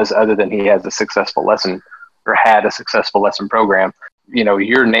does, other than he has a successful lesson or had a successful lesson program. Your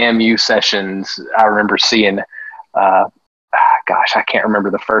NAMU sessions, I remember seeing. I can't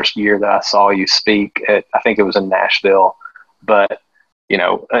remember the first year that I saw you speak. I think it was in Nashville, but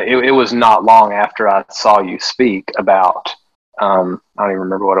it was not long after I saw you speak about. I don't even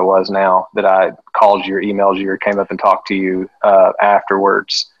remember what it was now, that I called you or emailed you or came up and talked to you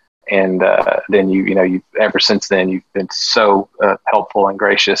afterwards. And then you ever since then, you've been so helpful and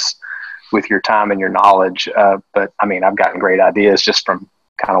gracious with your time and your knowledge. But I've gotten great ideas just from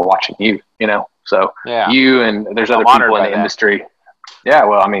kind of watching you, So you and there's other people in the industry. Yeah,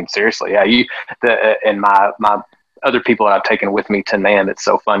 well, seriously, yeah. And my other people that I've taken with me to NAMM, it's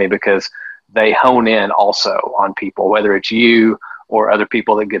so funny because they hone in also on people, whether it's you or other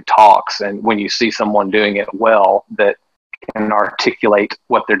people that give talks. And when you see someone doing it well, that can articulate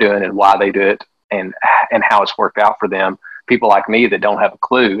what they're doing and why they do it and how it's worked out for them, people like me that don't have a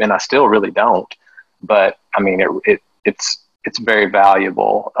clue, and I still really don't. But it's very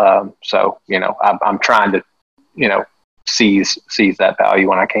valuable. So I'm trying to seize that value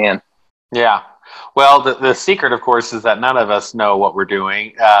when I can. Yeah. Well, the secret, of course, is that none of us know what we're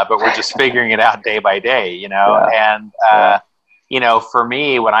doing, but we're just figuring it out day by day, And, for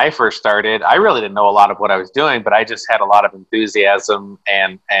me, when I first started, I really didn't know a lot of what I was doing, but I just had a lot of enthusiasm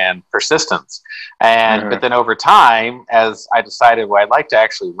and persistence. But then over time, as I decided, I'd like to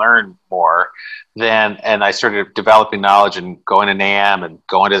actually learn more, and I started developing knowledge and going to NAMM and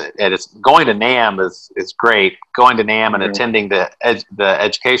going to NAMM is great. Going to NAMM and attending the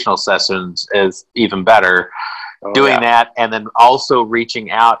educational sessions is even better. Doing that and then also reaching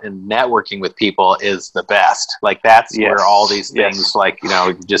out and networking with people is the best. That's where all these things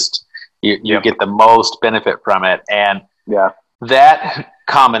you get the most benefit from it. And that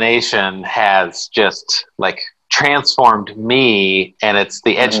combination has just transformed me, and it's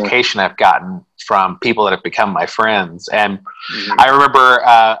the education I've gotten from people that have become my friends. And I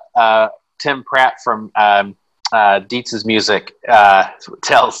remember Tim Pratt from Dietz's Music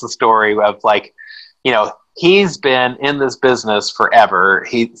tells the story of he's been in this business forever.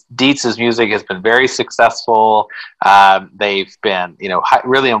 Dietz's Music has been very successful. They've been,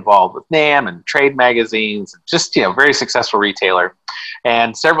 really involved with NAMM and trade magazines, just, very successful retailer.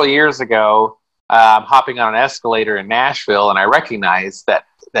 And several years ago, I'm hopping on an escalator in Nashville, and I recognized that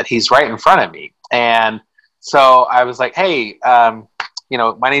he's right in front of me. And so I was like, hey,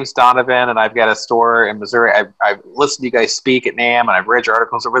 my name's Donovan, and I've got a store in Missouri. I've listened to you guys speak at NAMM, and I've read your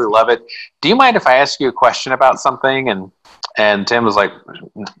articles. I really love it. Do you mind if I ask you a question about something? And Tim was like,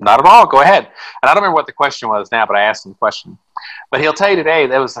 not at all. Go ahead. And I don't remember what the question was now, but I asked him the question. But he'll tell you today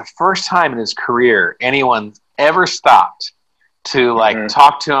that was the first time in his career anyone ever stopped to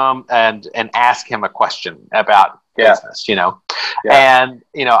talk to him and ask him a question about business, And,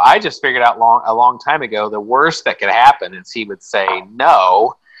 I just figured out a long time ago, the worst that could happen is he would say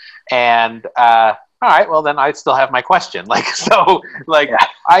no. And all right, well then I still have my question. Like, so like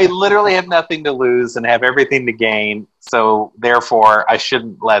I literally have nothing to lose and have everything to gain. So therefore I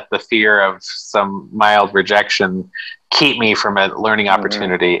shouldn't let the fear of some mild rejection keep me from a learning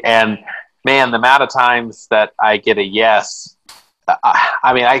opportunity. And man, the amount of times that I get a yes,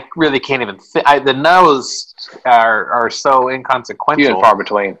 I mean, I really can't even the no's are so inconsequential. Few and far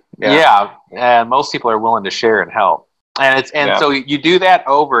between. Yeah. And most people are willing to share and help. And so you do that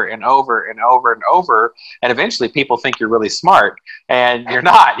over and over and over and over, and eventually people think you're really smart, and you're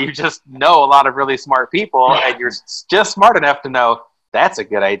not. You just know a lot of really smart people, and you're just smart enough to know that's a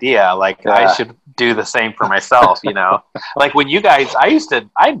good idea. Like I should do the same for myself, you know. Like when you guys,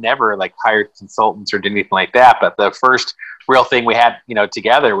 I never like hired consultants or did anything like that, but the first real thing we had, you know,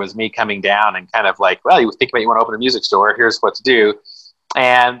 together was me coming down and kind of like, well, you think about you want to open a music store, here's what to do.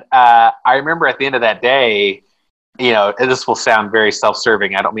 And I remember at the end of that day, you know, this will sound very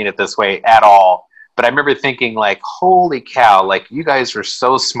self-serving. I don't mean it this way at all. But I remember thinking like, holy cow, like you guys were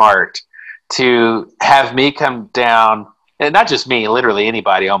so smart to have me come down, and not just me, literally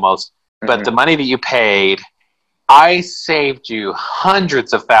anybody almost, but the money that you paid, I saved you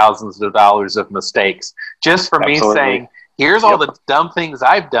hundreds of thousands of dollars of mistakes just for me saying, here's all the dumb things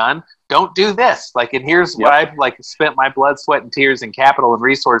I've done. Don't do this. Like, and here's what I've like spent my blood, sweat, and tears and capital and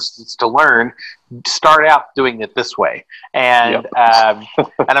resources to learn. Start out doing it this way. And and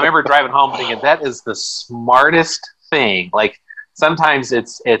I remember driving home thinking that is the smartest thing. Like sometimes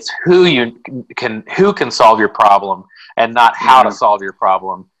it's who can solve your problem and not how to solve your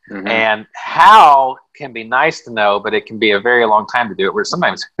problem. And how can be nice to know, but it can be a very long time to do it. Where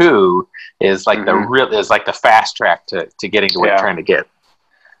sometimes who is like the fast track to getting to what you're trying to get.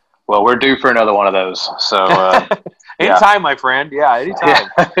 Well, we're due for another one of those. So anytime, my friend. Yeah, anytime.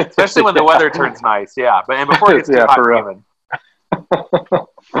 Especially when the weather turns nice. Yeah, but and before it gets too hot for even.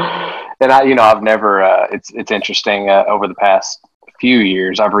 And I've never. It's interesting. Over the past few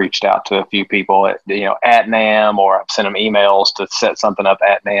years, I've reached out to a few people at NAMM, or I've sent them emails to set something up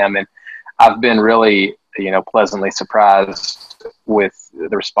at NAMM, and I've been really pleasantly surprised with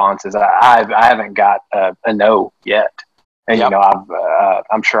the responses. I haven't got a no yet. And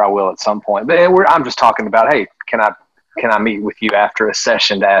I'm sure I will at some point. But I'm just talking about, hey, can I meet with you after a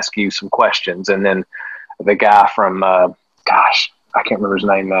session to ask you some questions? And then the guy from, I can't remember his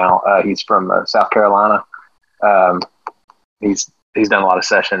name now. He's from South Carolina. He's done a lot of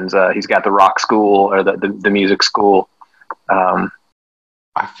sessions. He's got the rock school or the music school. I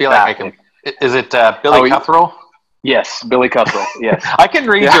feel like I can. Is it Billy Cuthrell? Yes, Billy Cuthrell. Yes, I can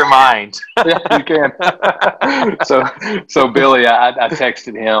read your mind. Yeah, you can. So Billy, I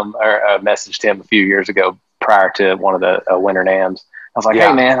texted him or messaged him a few years ago prior to one of the Winter NAMMs. I was like,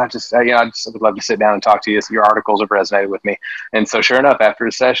 hey man, I just would love to sit down and talk to you. So your articles have resonated with me. And so sure enough, after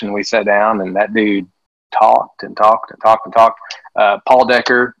the session, we sat down and that dude talked and talked and talked and talked. Paul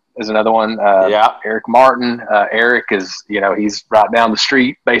Decker is another one. Eric Martin. Eric is, he's right down the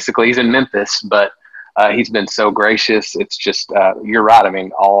street. Basically, he's in Memphis, but he's been so gracious. It's just, you're right. I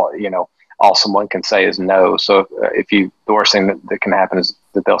mean, all someone can say is no. So the worst thing that can happen is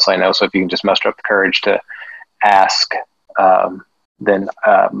that they'll say no. So if you can just muster up the courage to ask, then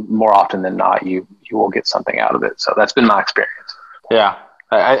more often than not, you will get something out of it. So that's been my experience. Yeah.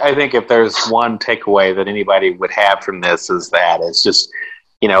 I think if there's one takeaway that anybody would have from this is that it's just,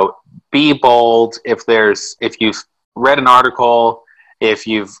 be bold. If you've read an article, if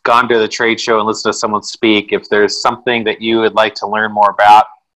you've gone to the trade show and listened to someone speak, if there's something that you would like to learn more about,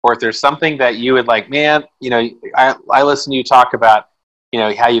 or if there's something that you would like, man, I listen to you talk about,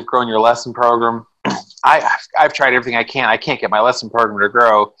 how you've grown your lesson program. I've tried everything I can. I can't get my lesson program to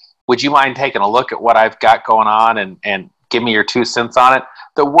grow. Would you mind taking a look at what I've got going on and give me your 2 cents on it?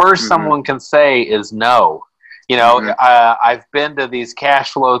 The worst someone can say is no. I've been to these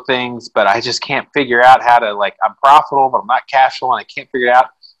cash flow things, but I just can't figure out how to, I'm profitable, but I'm not cash flow and I can't figure it out.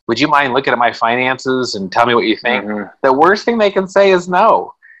 Would you mind looking at my finances and tell me what you think? The worst thing they can say is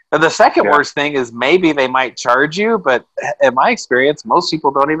no. And the second worst thing is maybe they might charge you, but in my experience, most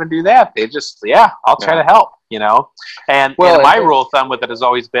people don't even do that. They just, I'll try to help, And my rule of thumb with it has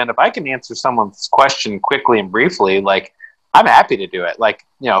always been, if I can answer someone's question quickly and briefly, I'm happy to do it.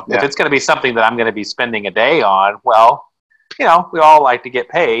 If it's going to be something that I'm going to be spending a day on, well, we all like to get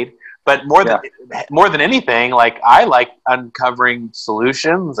paid, but more than anything, I like uncovering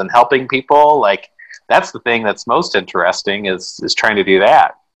solutions and helping people. That's the thing that's most interesting is trying to do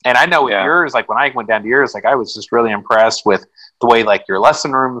that. And I know with yours, when I went down to yours, I was just really impressed with the way your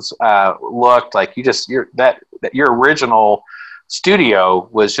lesson rooms looked. Your original studio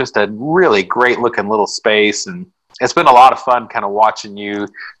was just a really great looking little space, and it's been a lot of fun kind of watching you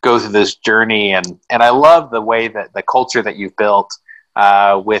go through this journey, and I love the way that the culture that you've built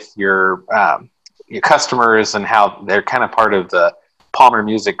with your customers and how they're kind of part of the Palmer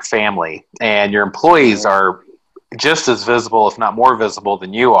Music family, and your employees are just as visible, if not more visible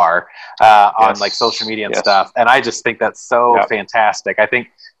than you are on like social media and stuff. And I just think that's so fantastic. I think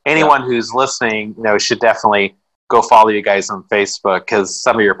anyone who's listening, should definitely go follow you guys on Facebook, because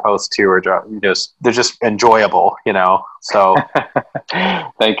some of your posts too are they're just enjoyable, so.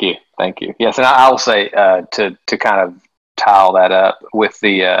 Thank you. Yes. And I will say, to kind of tie all that up with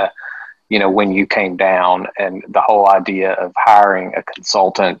the, when you came down and the whole idea of hiring a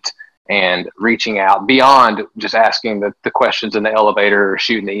consultant and reaching out beyond just asking the questions in the elevator or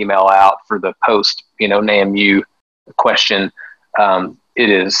shooting the email out for the post, NAMU question. It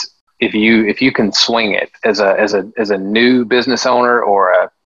is, if you can swing it as a new business owner, or a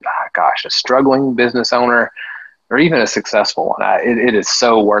struggling business owner, or even a successful one, it is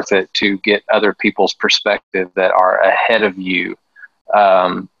so worth it to get other people's perspective that are ahead of you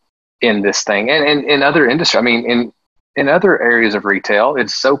in this thing, and in other industry. I mean, in other areas of retail,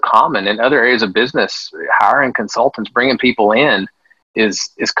 it's so common. In other areas of business, hiring consultants, bringing people in is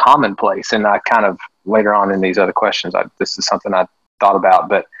commonplace. And I kind of later on in these other questions, this is something I thought about,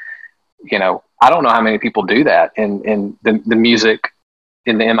 but I don't know how many people do that in the music,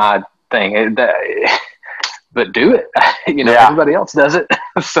 in the MI thing, but do it. Everybody else does it.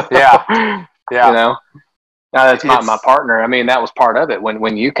 So, that's my partner. I mean, that was part of it.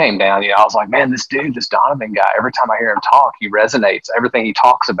 When you came down, I was like, man, this Donovan guy, every time I hear him talk, he resonates. Everything he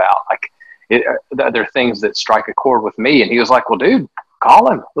talks about, there are things that strike a chord with me. And he was like, well, dude,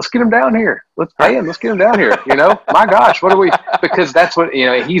 call him. Let's get him down here. Let's pay him. Let's get him down here. My gosh, what are we? Because that's what,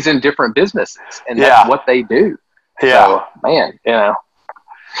 he's in different businesses, and that's what they do. Yeah. So, man, No,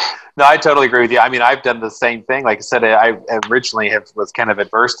 I totally agree with you. I mean, I've done the same thing. Like I said, I originally was kind of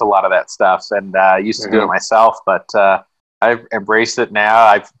adverse to a lot of that stuff, and used to do it myself. But I've embraced it now.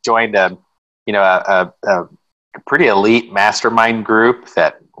 I've joined a pretty elite mastermind group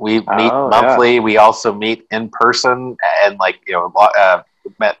that we meet monthly. We also meet in person, and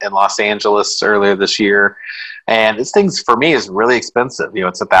met in Los Angeles earlier this year. And this thing for me is really expensive.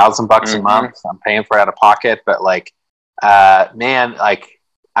 It's $1,000 a month. I'm paying for it out of pocket, but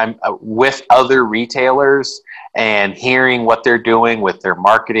I'm with other retailers and hearing what they're doing with their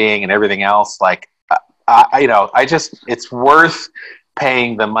marketing and everything else. It's worth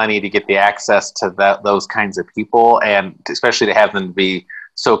paying the money to get the access to those kinds of people, and especially to have them be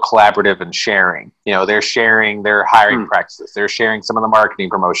so collaborative and sharing. They're sharing their hiring practices. They're sharing some of the marketing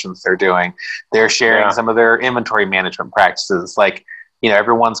promotions they're doing. They're sharing some of their inventory management practices.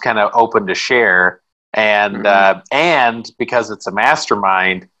 Everyone's kind of open to share. And because it's a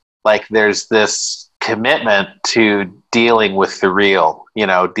mastermind, there's this commitment to dealing with the real,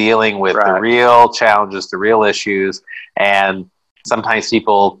 dealing with the real challenges, the real issues. And sometimes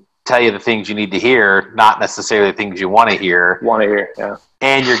people tell you the things you need to hear, not necessarily the things you want to hear. Yeah.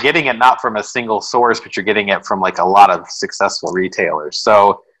 And you're getting it not from a single source, but you're getting it from a lot of successful retailers.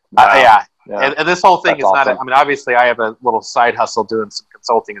 So, And this whole thing is awesome. Obviously I have a little side hustle doing some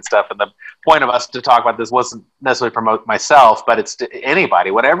consulting and stuff. And the point of us to talk about this wasn't necessarily promote myself, but it's to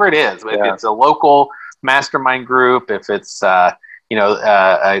anybody, whatever it is. If it's a local mastermind group, if it's, a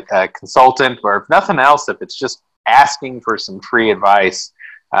consultant, or if nothing else, if it's just asking for some free advice,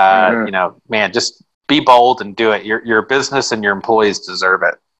 just be bold and do it. Your business and your employees deserve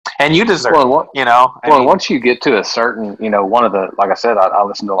it. And you deserve it, once you get to a certain, like I said, I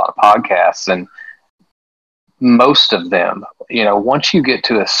listen to a lot of podcasts, and most of them, once you get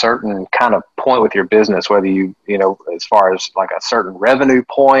to a certain kind of point with your business, whether as far as a certain revenue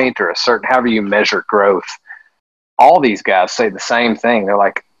point or a certain, however you measure growth, all these guys say the same thing. They're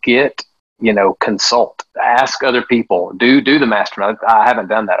like, consult, ask other people, do the mastermind. I haven't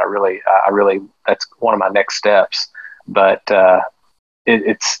done that. I really, that's one of my next steps, but,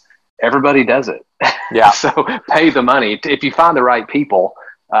 it's everybody does it. Yeah. So pay the money. If you find the right people,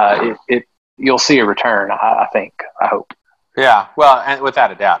 you'll see a return. I hope. Yeah. Well, and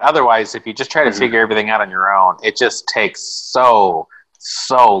without a doubt. Otherwise, if you just try to figure everything out on your own, it just takes so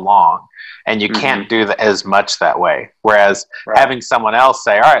long, and you can't do as much that way. Whereas having someone else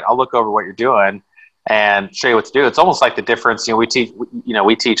say, all right, I'll look over what you're doing and show you what to do. It's almost like the difference, we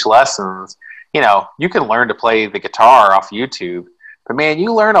teach lessons, you can learn to play the guitar off YouTube, but man,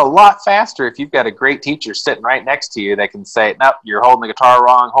 you learn a lot faster if you've got a great teacher sitting right next to you that can say, nope, you're holding the guitar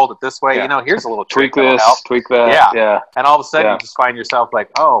wrong, hold it this way. Here's a little trick tweak this, help. Tweak that. Yeah. And all of a sudden you just find yourself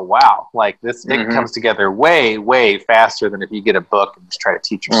oh, wow. It comes together way, way faster than if you get a book and just try to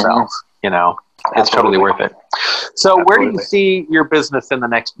teach yourself, It's totally worth it. So Absolutely. where do you see your business in the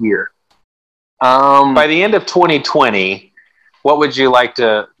next year? By the end of 2020, what would you like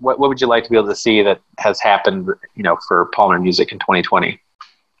to be able to see that has happened, for Palmer Music in 2020?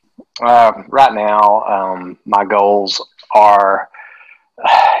 Right now, my goals are,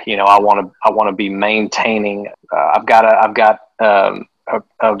 I want to be maintaining. I've got a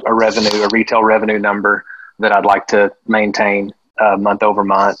retail revenue number that I'd like to maintain month over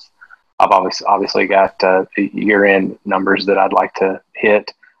month. I've obviously got year-end numbers that I'd like to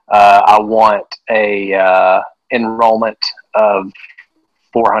hit. I want a enrollment of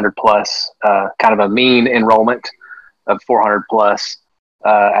 400 plus, kind of a mean enrollment of 400 plus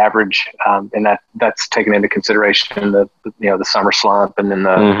average, and that's taken into consideration the summer slump and then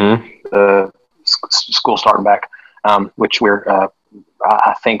the school starting back, which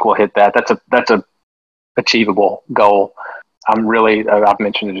I think we'll hit that. That's a achievable goal. I've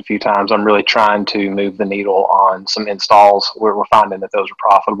mentioned it a few times. I'm really trying to move the needle on some installs where we're finding that those are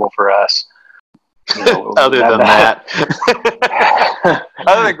profitable for us. Other than that,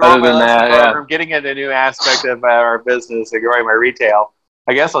 other than growing my lesson program, getting into a new aspect of our business and growing my retail,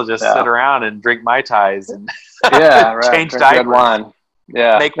 I guess I'll just sit around and drink Mai Tais and change diapers, wine.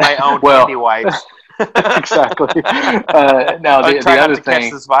 Make my own candy wipes. Exactly. Now the other thing,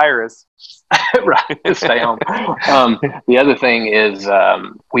 catch this virus. Right, stay home. The other thing is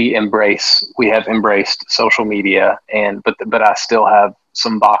we have embraced social media, but I still have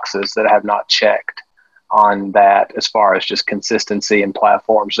some boxes that I have not checked on that as far as just consistency and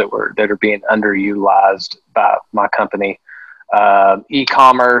platforms that are being underutilized by my company.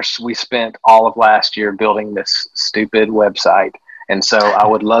 E-commerce, we spent all of last year building this stupid website, and so I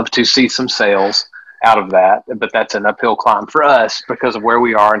would love to see some sales out of that, but that's an uphill climb for us because of where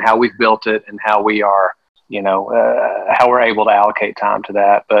we are and how we've built it and how we are, how we're able to allocate time to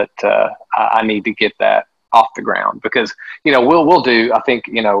that. But I need to get that off the ground because, we'll do, I think,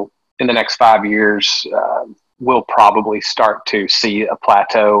 in the next 5 years, we'll probably start to see a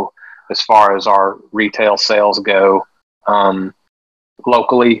plateau as far as our retail sales go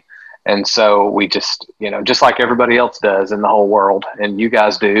locally. And so we just, just like everybody else does in the whole world, and you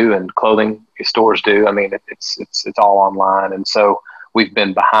guys do, and clothing stores do. I mean, it's all online, and so we've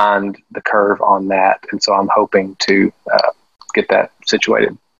been behind the curve on that. And so I'm hoping to get that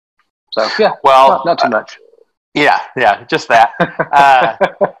situated. So yeah, well, not too much. Yeah, just that.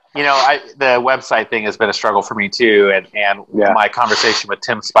 The website thing has been a struggle for me too, and my conversation with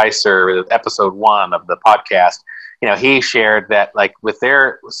Tim Spicer with episode 1 of the podcast. He shared that, like, with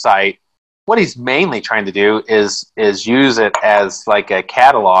their site, what he's mainly trying to do is use it as like a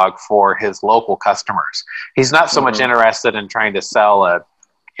catalog for his local customers. He's not so much interested in trying to sell a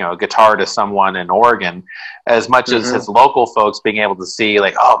guitar to someone in Oregon as much as his local folks being able to see,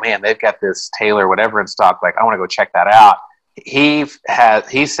 like, oh man, they've got this Taylor whatever in stock. Like, I want to go check that out. He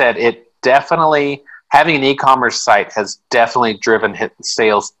said it definitely, having an e-commerce site has definitely driven his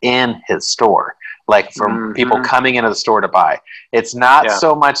sales in his store. Like from people coming into the store to buy. It's not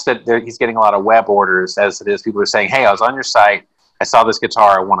so much that he's getting a lot of web orders as it is people are saying, hey, I was on your site, I saw this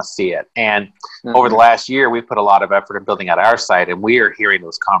guitar, I want to see it. And over the last year, we've put a lot of effort in building out our site, and we are hearing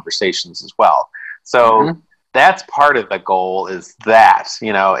those conversations as well. So that's part of the goal, is that,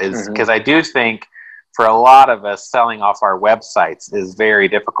 because I do think for a lot of us, selling off our websites is very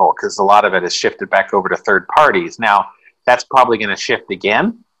difficult because a lot of it is shifted back over to third parties. Now, that's probably going to shift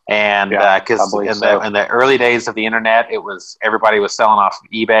again. And because in the early days of the internet, everybody was selling off of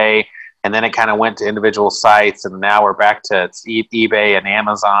eBay, and then it kind of went to individual sites, and now we're back to eBay and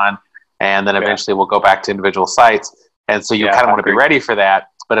Amazon, and then eventually we'll go back to individual sites. And so you kind of want to be ready for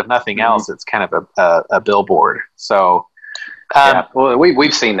that. But if nothing else, it's kind of a billboard. So well,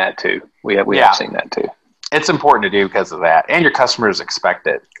 we've seen that too. We have seen that too. It's important to do because of that, and your customers expect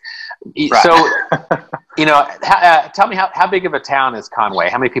it. Right. So, tell me how big of a town is Conway?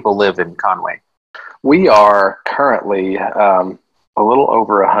 How many people live in Conway? We are currently a little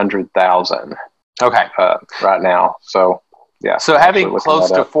over 100,000. Okay. Right now. So yeah. So having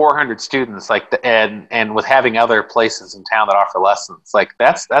close to 400 students, and with having other places in town that offer lessons, like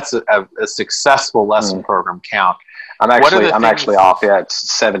that's a successful lesson program count. I'm actually off. Yeah,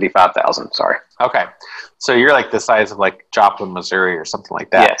 it's 75,000. Sorry. Okay. So you're like the size of like Joplin, Missouri, or something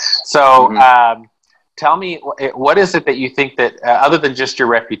like that. Yes. So tell me, what is it that you think that, other than just your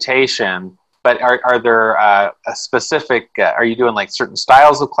reputation, but are there a specific, are you doing like certain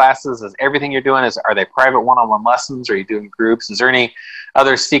styles of classes? Is everything you're doing, are they private one-on-one lessons? Or are you doing groups? Is there any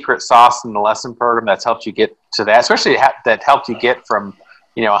other secret sauce in the lesson program that's helped you get to that, especially that helped you get from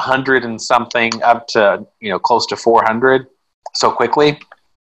 100 and something up to close to 400 so quickly?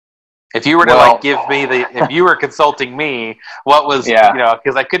 If you were to Well, like give me if you were consulting me, what was, Yeah. you know,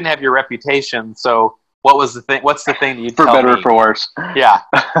 because I couldn't have your reputation. So what was the thing? What's the thing that you'd for tell better or me? for worse. Yeah.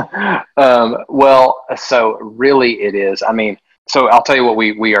 Well, so really it is. I mean, so I'll tell you what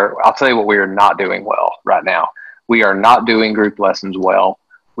I'll tell you what we are not doing well right now. We are not doing group lessons well.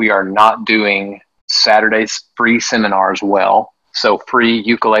 We are not doing Saturdays free seminars well. So free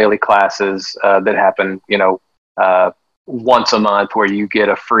ukulele classes that happen, once a month, where you get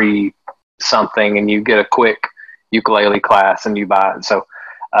a free something and you get a quick ukulele class and you buy it. So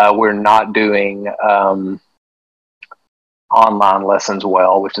we're not doing online lessons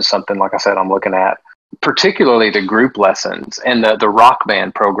well, which is something, like I said, I'm looking at, particularly the group lessons and the rock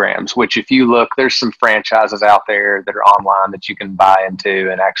band programs, which if you look, there's some franchises out there that are online that you can buy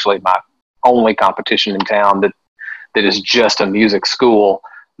into. And actually my only competition in town that is just a music school,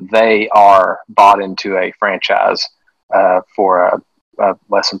 they are bought into a franchise for a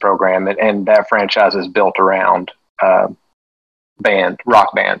lesson program. And that franchise is built around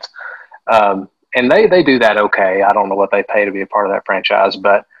rock bands. And they do that okay. I don't know what they pay to be a part of that franchise,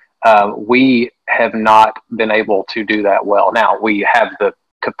 but we have not been able to do that well. Now, we have the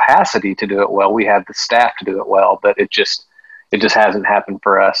capacity to do it well. We have the staff to do it well, but it just hasn't happened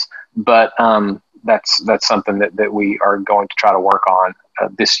for us. But that's something that we are going to try to work on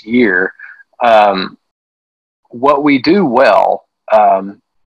this year. What we do well,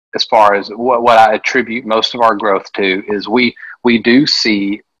 as far as what I attribute most of our growth to, is we do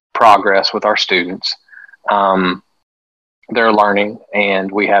see progress with our students. They're learning,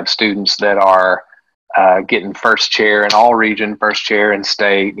 and we have students that are getting first chair in all region, first chair in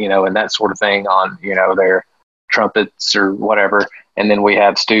state, and that sort of thing on, their trumpets or whatever. And then we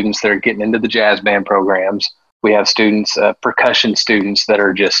have students that are getting into the jazz band programs. We have students, percussion students, that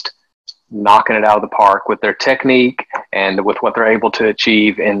are just knocking it out of the park with their technique and with what they're able to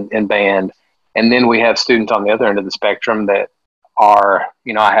achieve in band. And then we have students on the other end of the spectrum that are,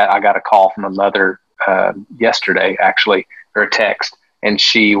 I got a call from a mother yesterday, actually, or a text, and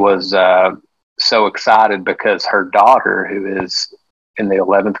she was so excited because her daughter, who is in the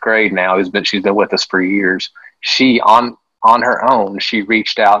 11th grade now, she's been with us for years. She on her own, she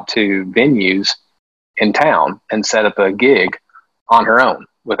reached out to venues in town and set up a gig on her own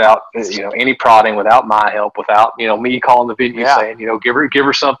without any prodding, without my help, without me calling the venue saying give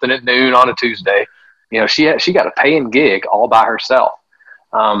her something at noon on a Tuesday. She got a paying gig all by herself,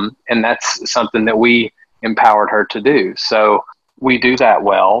 and that's something that we empowered her to do. So we do that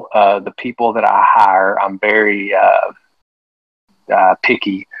well. The people that I hire, I'm very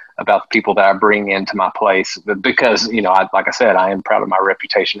picky about the people that I bring into my place, because like I said, I am proud of my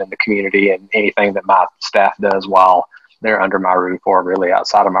reputation in the community, and anything that my staff does while they're under my roof or really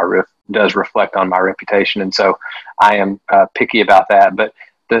outside of my roof does reflect on my reputation. And so I am picky about that. But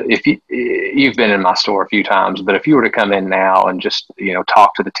if you've been in my store a few times, but if you were to come in now and just,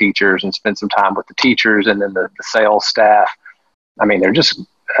 talk to the teachers and spend some time with the teachers and then the sales staff, I mean, they're just,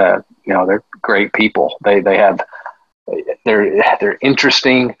 they're great people. They're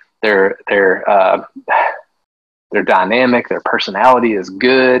interesting. They're dynamic. Their personality is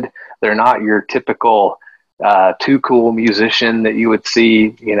good. They're not your typical too cool musician that you would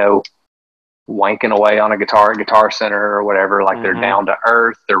see, wanking away on a guitar at Guitar Center or whatever. Like, they're down to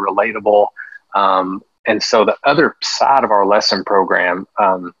earth, they're relatable. And so the other side of our lesson program,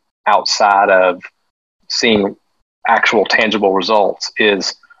 outside of seeing actual tangible results,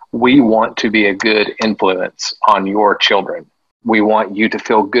 is we want to be a good influence on your children. We want you to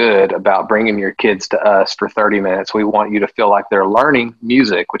feel good about bringing your kids to us for 30 minutes. We want you to feel like they're learning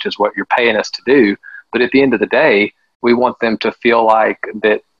music, which is what you're paying us to do. But at the end of the day, we want them to feel like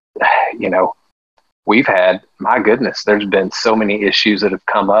that, we've had, my goodness, there's been so many issues that have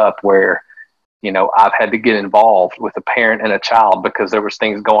come up where, I've had to get involved with a parent and a child because there was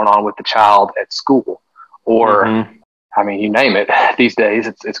things going on with the child at school, or, I mean, you name it, these days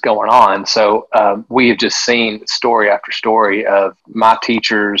it's going on. So we have just seen story after story of my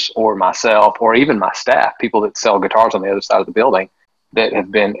teachers or myself or even my staff, people that sell guitars on the other side of the building, that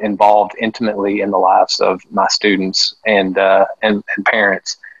have been involved intimately in the lives of my students and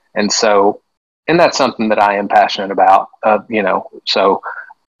parents. And so, and that's something that I am passionate about, so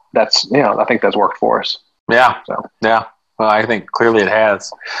that's, I think that's worked for us. Yeah. So, yeah. Well, I think clearly it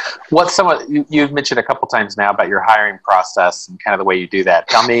has. What's you've mentioned a couple times now about your hiring process and kind of the way you do that.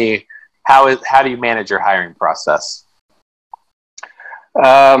 Tell me, how do you manage your hiring process?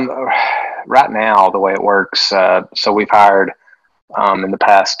 Right now, the way it works, so we've hired, in the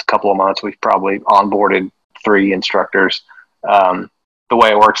past couple of months, we've probably onboarded 3 instructors. The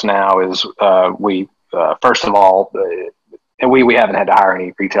way it works now is we first of all, and we haven't had to hire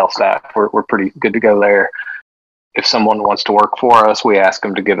any retail staff. We're pretty good to go there. If someone wants to work for us, we ask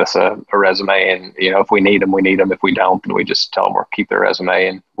them to give us a resume, and if we need them, we need them. If we don't, then we just tell them we'll keep their resume.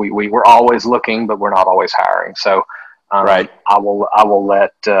 And we're always looking, but we're not always hiring. So, Right. I will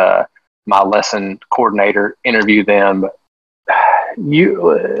let my lesson coordinator interview them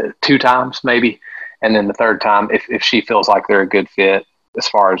 2 times maybe, and then the third time, if she feels like they're a good fit as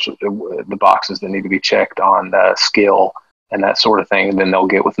far as the boxes that need to be checked on skill and that sort of thing, then they'll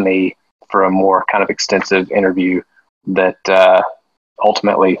get with me for a more kind of extensive interview that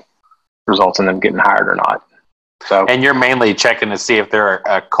ultimately results in them getting hired or not. So, And you're mainly checking to see if they're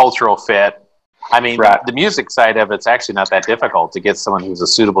a cultural fit. I mean, Right. the music side of it's actually not that difficult to get someone who's a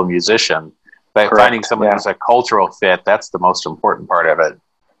suitable musician, but Correct. finding someone Yeah. who's a cultural fit, that's the most important part of it.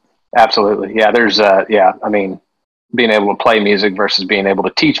 absolutely. Yeah. There's, I mean, being able to play music versus being able to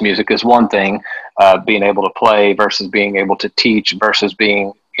teach music is one thing. Being able to play versus being able to teach versus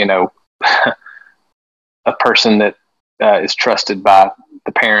being, a person that is trusted by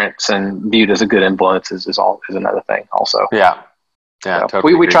the parents and viewed as a good influence is another thing also. Yeah. Yeah. So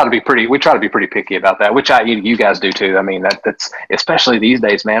Totally we agree. try to be pretty picky about that, which you guys do too. I mean, that's especially these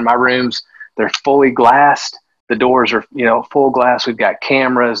days, man. My rooms, they're fully glassed. The doors are, full glass. We've got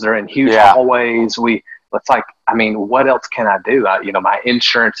cameras. They're in huge Yeah. hallways. It's like, I mean, what else can I do? My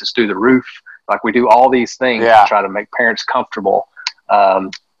insurance is through the roof. Like, we do all these things Yeah. to try to make parents comfortable.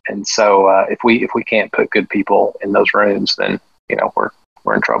 And so if we can't put good people in those rooms, then,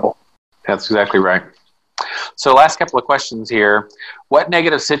 we're in trouble. That's exactly right. So last couple of questions here. What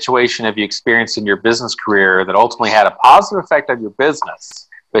negative situation have you experienced in your business career that ultimately had a positive effect on your business,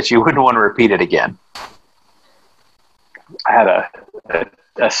 but you wouldn't want to repeat it again? I had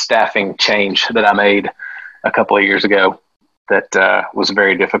a staffing change that I made a couple of years ago that was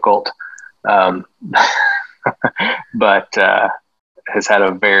very difficult, but has had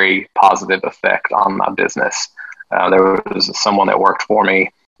a very positive effect on my business. There was someone that worked for me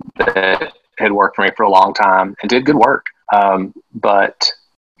that had worked for me for a long time and did good work. But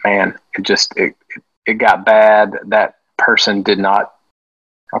man, it got bad. That person did not,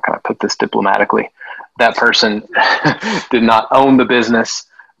 how can I put this diplomatically? That person did not own the business,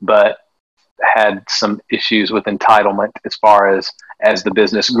 but had some issues with entitlement as far as the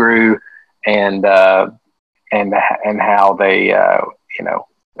business grew and how they,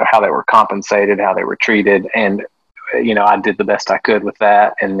 how they were compensated, how they were treated. And, I did the best I could with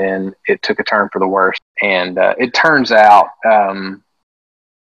that. And then it took a turn for the worse. And it turns out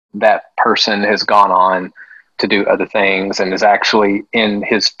that person has gone on to do other things and is actually in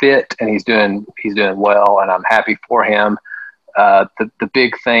his fit, and he's doing well, and I'm happy for him. The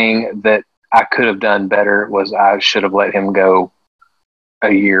big thing that I could have done better was I should have let him go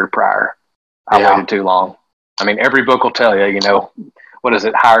a year prior. I waited too long. I mean, every book will tell you, what is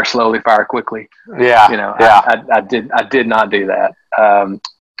it? Hire slowly, fire quickly. Yeah. I did not do that.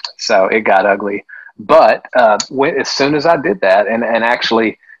 So it got ugly. But as soon as I did that, and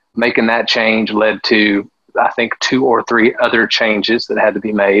actually making that change led to, I think, 2 or 3 other changes that had to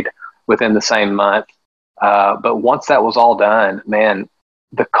be made within the same month. But once that was all done, man,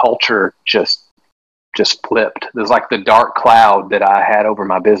 the culture just flipped. There's like the dark cloud that I had over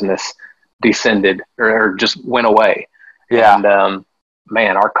my business descended or just went away. Yeah. And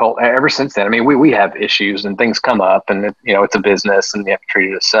man, our culture, ever since then, I mean, we have issues and things come up, and it's a business and you have to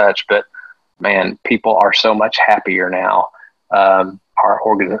treat it as such. But man, people are so much happier now. Our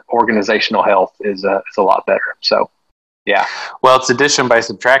organizational health is a lot better. So, yeah. Well, it's addition by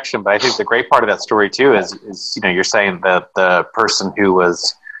subtraction, but I think the great part of that story too is you're saying that the person who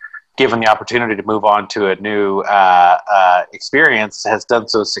was given the opportunity to move on to a new experience has done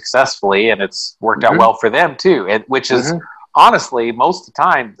so successfully, and it's worked out well for them too, which is honestly, most of the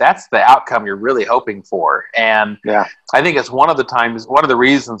time, that's the outcome you're really hoping for. And I think it's one of the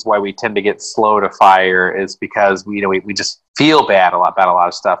reasons why we tend to get slow to fire is because we just feel bad about a lot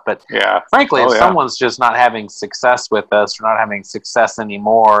of stuff. But frankly, if someone's just not having success with us or not having success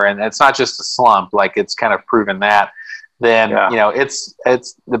anymore, and it's not just a slump, like it's kind of proven that, then it's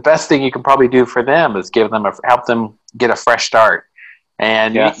the best thing you can probably do for them is help them get a fresh start.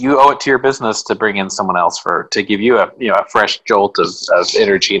 And you owe it to your business to bring in someone else to give you a fresh jolt of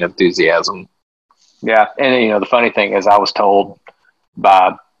energy and enthusiasm. Yeah, and the funny thing is, I was told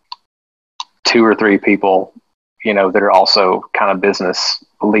by 2 or 3 people, that are also kind of business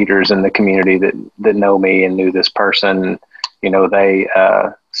leaders in the community that know me and knew this person. They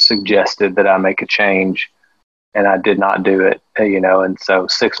suggested that I make a change, and I did not do it. And so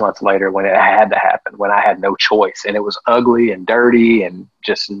 6 months later, when it had to happen, when I had no choice, and it was ugly and dirty and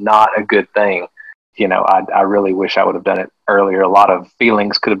just not a good thing, I really wish I would have done it earlier. A lot of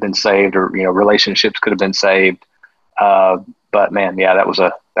feelings could have been saved, or, relationships could have been saved. But man, yeah, that was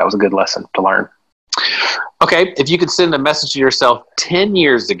a good lesson to learn. Okay. If you could send a message to yourself 10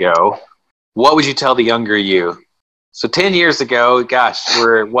 years ago, what would you tell the younger you? So 10 years ago, gosh,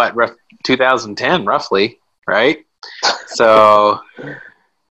 we're 2010 roughly, right? So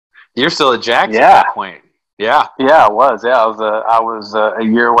you're still at Jack's at that point. Yeah. Yeah, I was. Yeah, I was a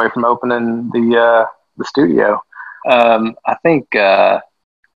year away from opening the studio. I think the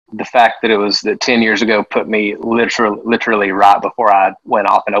fact that 10 years ago put me literally right before I went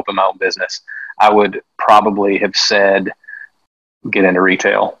off and opened my own business. I would probably have said, get into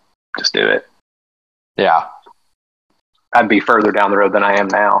retail. Just do it. Yeah. I'd be further down the road than I am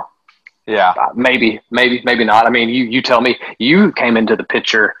now. Yeah. Maybe not. I mean, you tell me. You came into the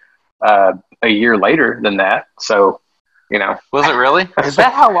picture a year later than that. So, Was it really? Is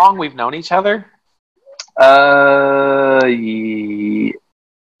that how long we've known each other? Thereabouts?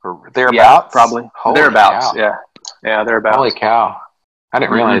 Yeah, probably. Holy thereabouts, cow. yeah. Yeah, thereabouts. Holy cow. I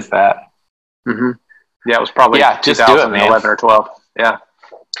didn't realize that. Mm-hmm. Yeah, it was probably just do it, 2011 or 12. Yeah.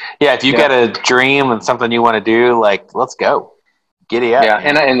 Yeah, if you got a dream and something you want to do, like, let's go. Giddy up. Yeah,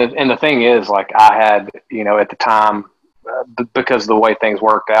 and the thing is, like, I had, at the time, because of the way things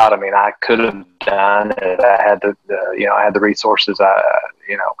worked out, I mean, I could have done it. I had I had the resources. I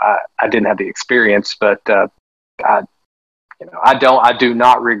didn't have the experience, but I do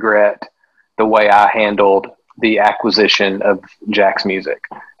not regret the way I handled the acquisition of Jack's Music.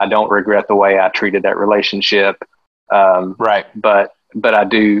 I don't regret the way I treated that relationship. Right. But I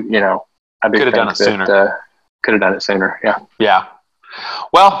do, I do could have done it sooner. Could have done it sooner. Yeah. Yeah.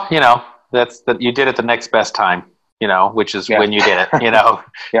 Well, that's that you did it the next best time, which is when you did it, Yeah.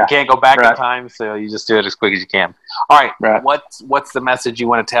 You can't go back in time. So you just do it as quick as you can. All right. What's the message you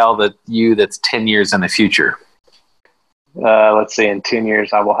want to tell that's 10 years in the future? Let's see, in 10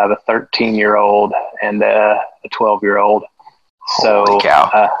 years, I will have a 13-year-old and a 12-year-old. So, holy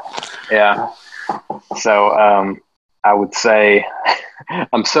cow. Yeah. So, I would say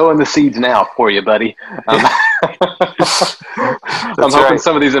I'm sowing the seeds now for you, buddy. I'm hoping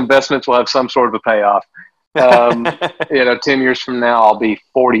some of these investments will have some sort of a payoff. 10 years from now, I'll be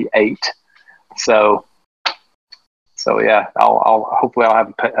 48. So yeah, hopefully I'll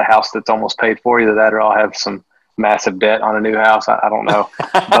have a house that's almost paid for. Either that, or I'll have some massive debt on a new house. I don't know,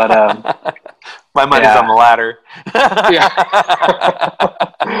 but my money's on the ladder.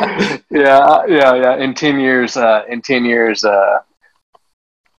 Yeah. In 10 years,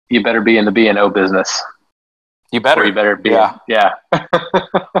 you better be in the B&O business. You better be. Yeah.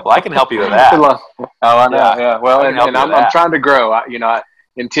 Well, I can help you with that. Oh, I know. Yeah. Well, and I'm trying to grow.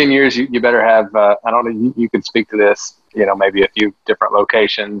 In 10 years, you better have. I don't know. You could speak to this. Maybe a few different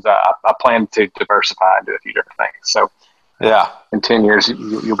locations. I plan to diversify and do a few different things. So, yeah. In 10 years,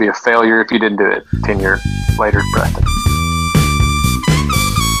 you'll be a failure if you didn't do it. 10 years later, Preston.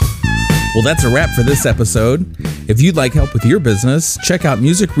 Well, that's a wrap for this episode. If you'd like help with your business, check out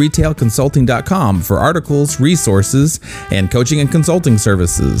musicretailconsulting.com for articles, resources, and coaching and consulting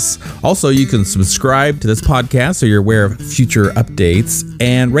services. Also, you can subscribe to this podcast so you're aware of future updates,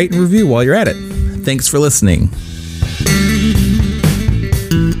 and rate and review while you're at it. Thanks for listening.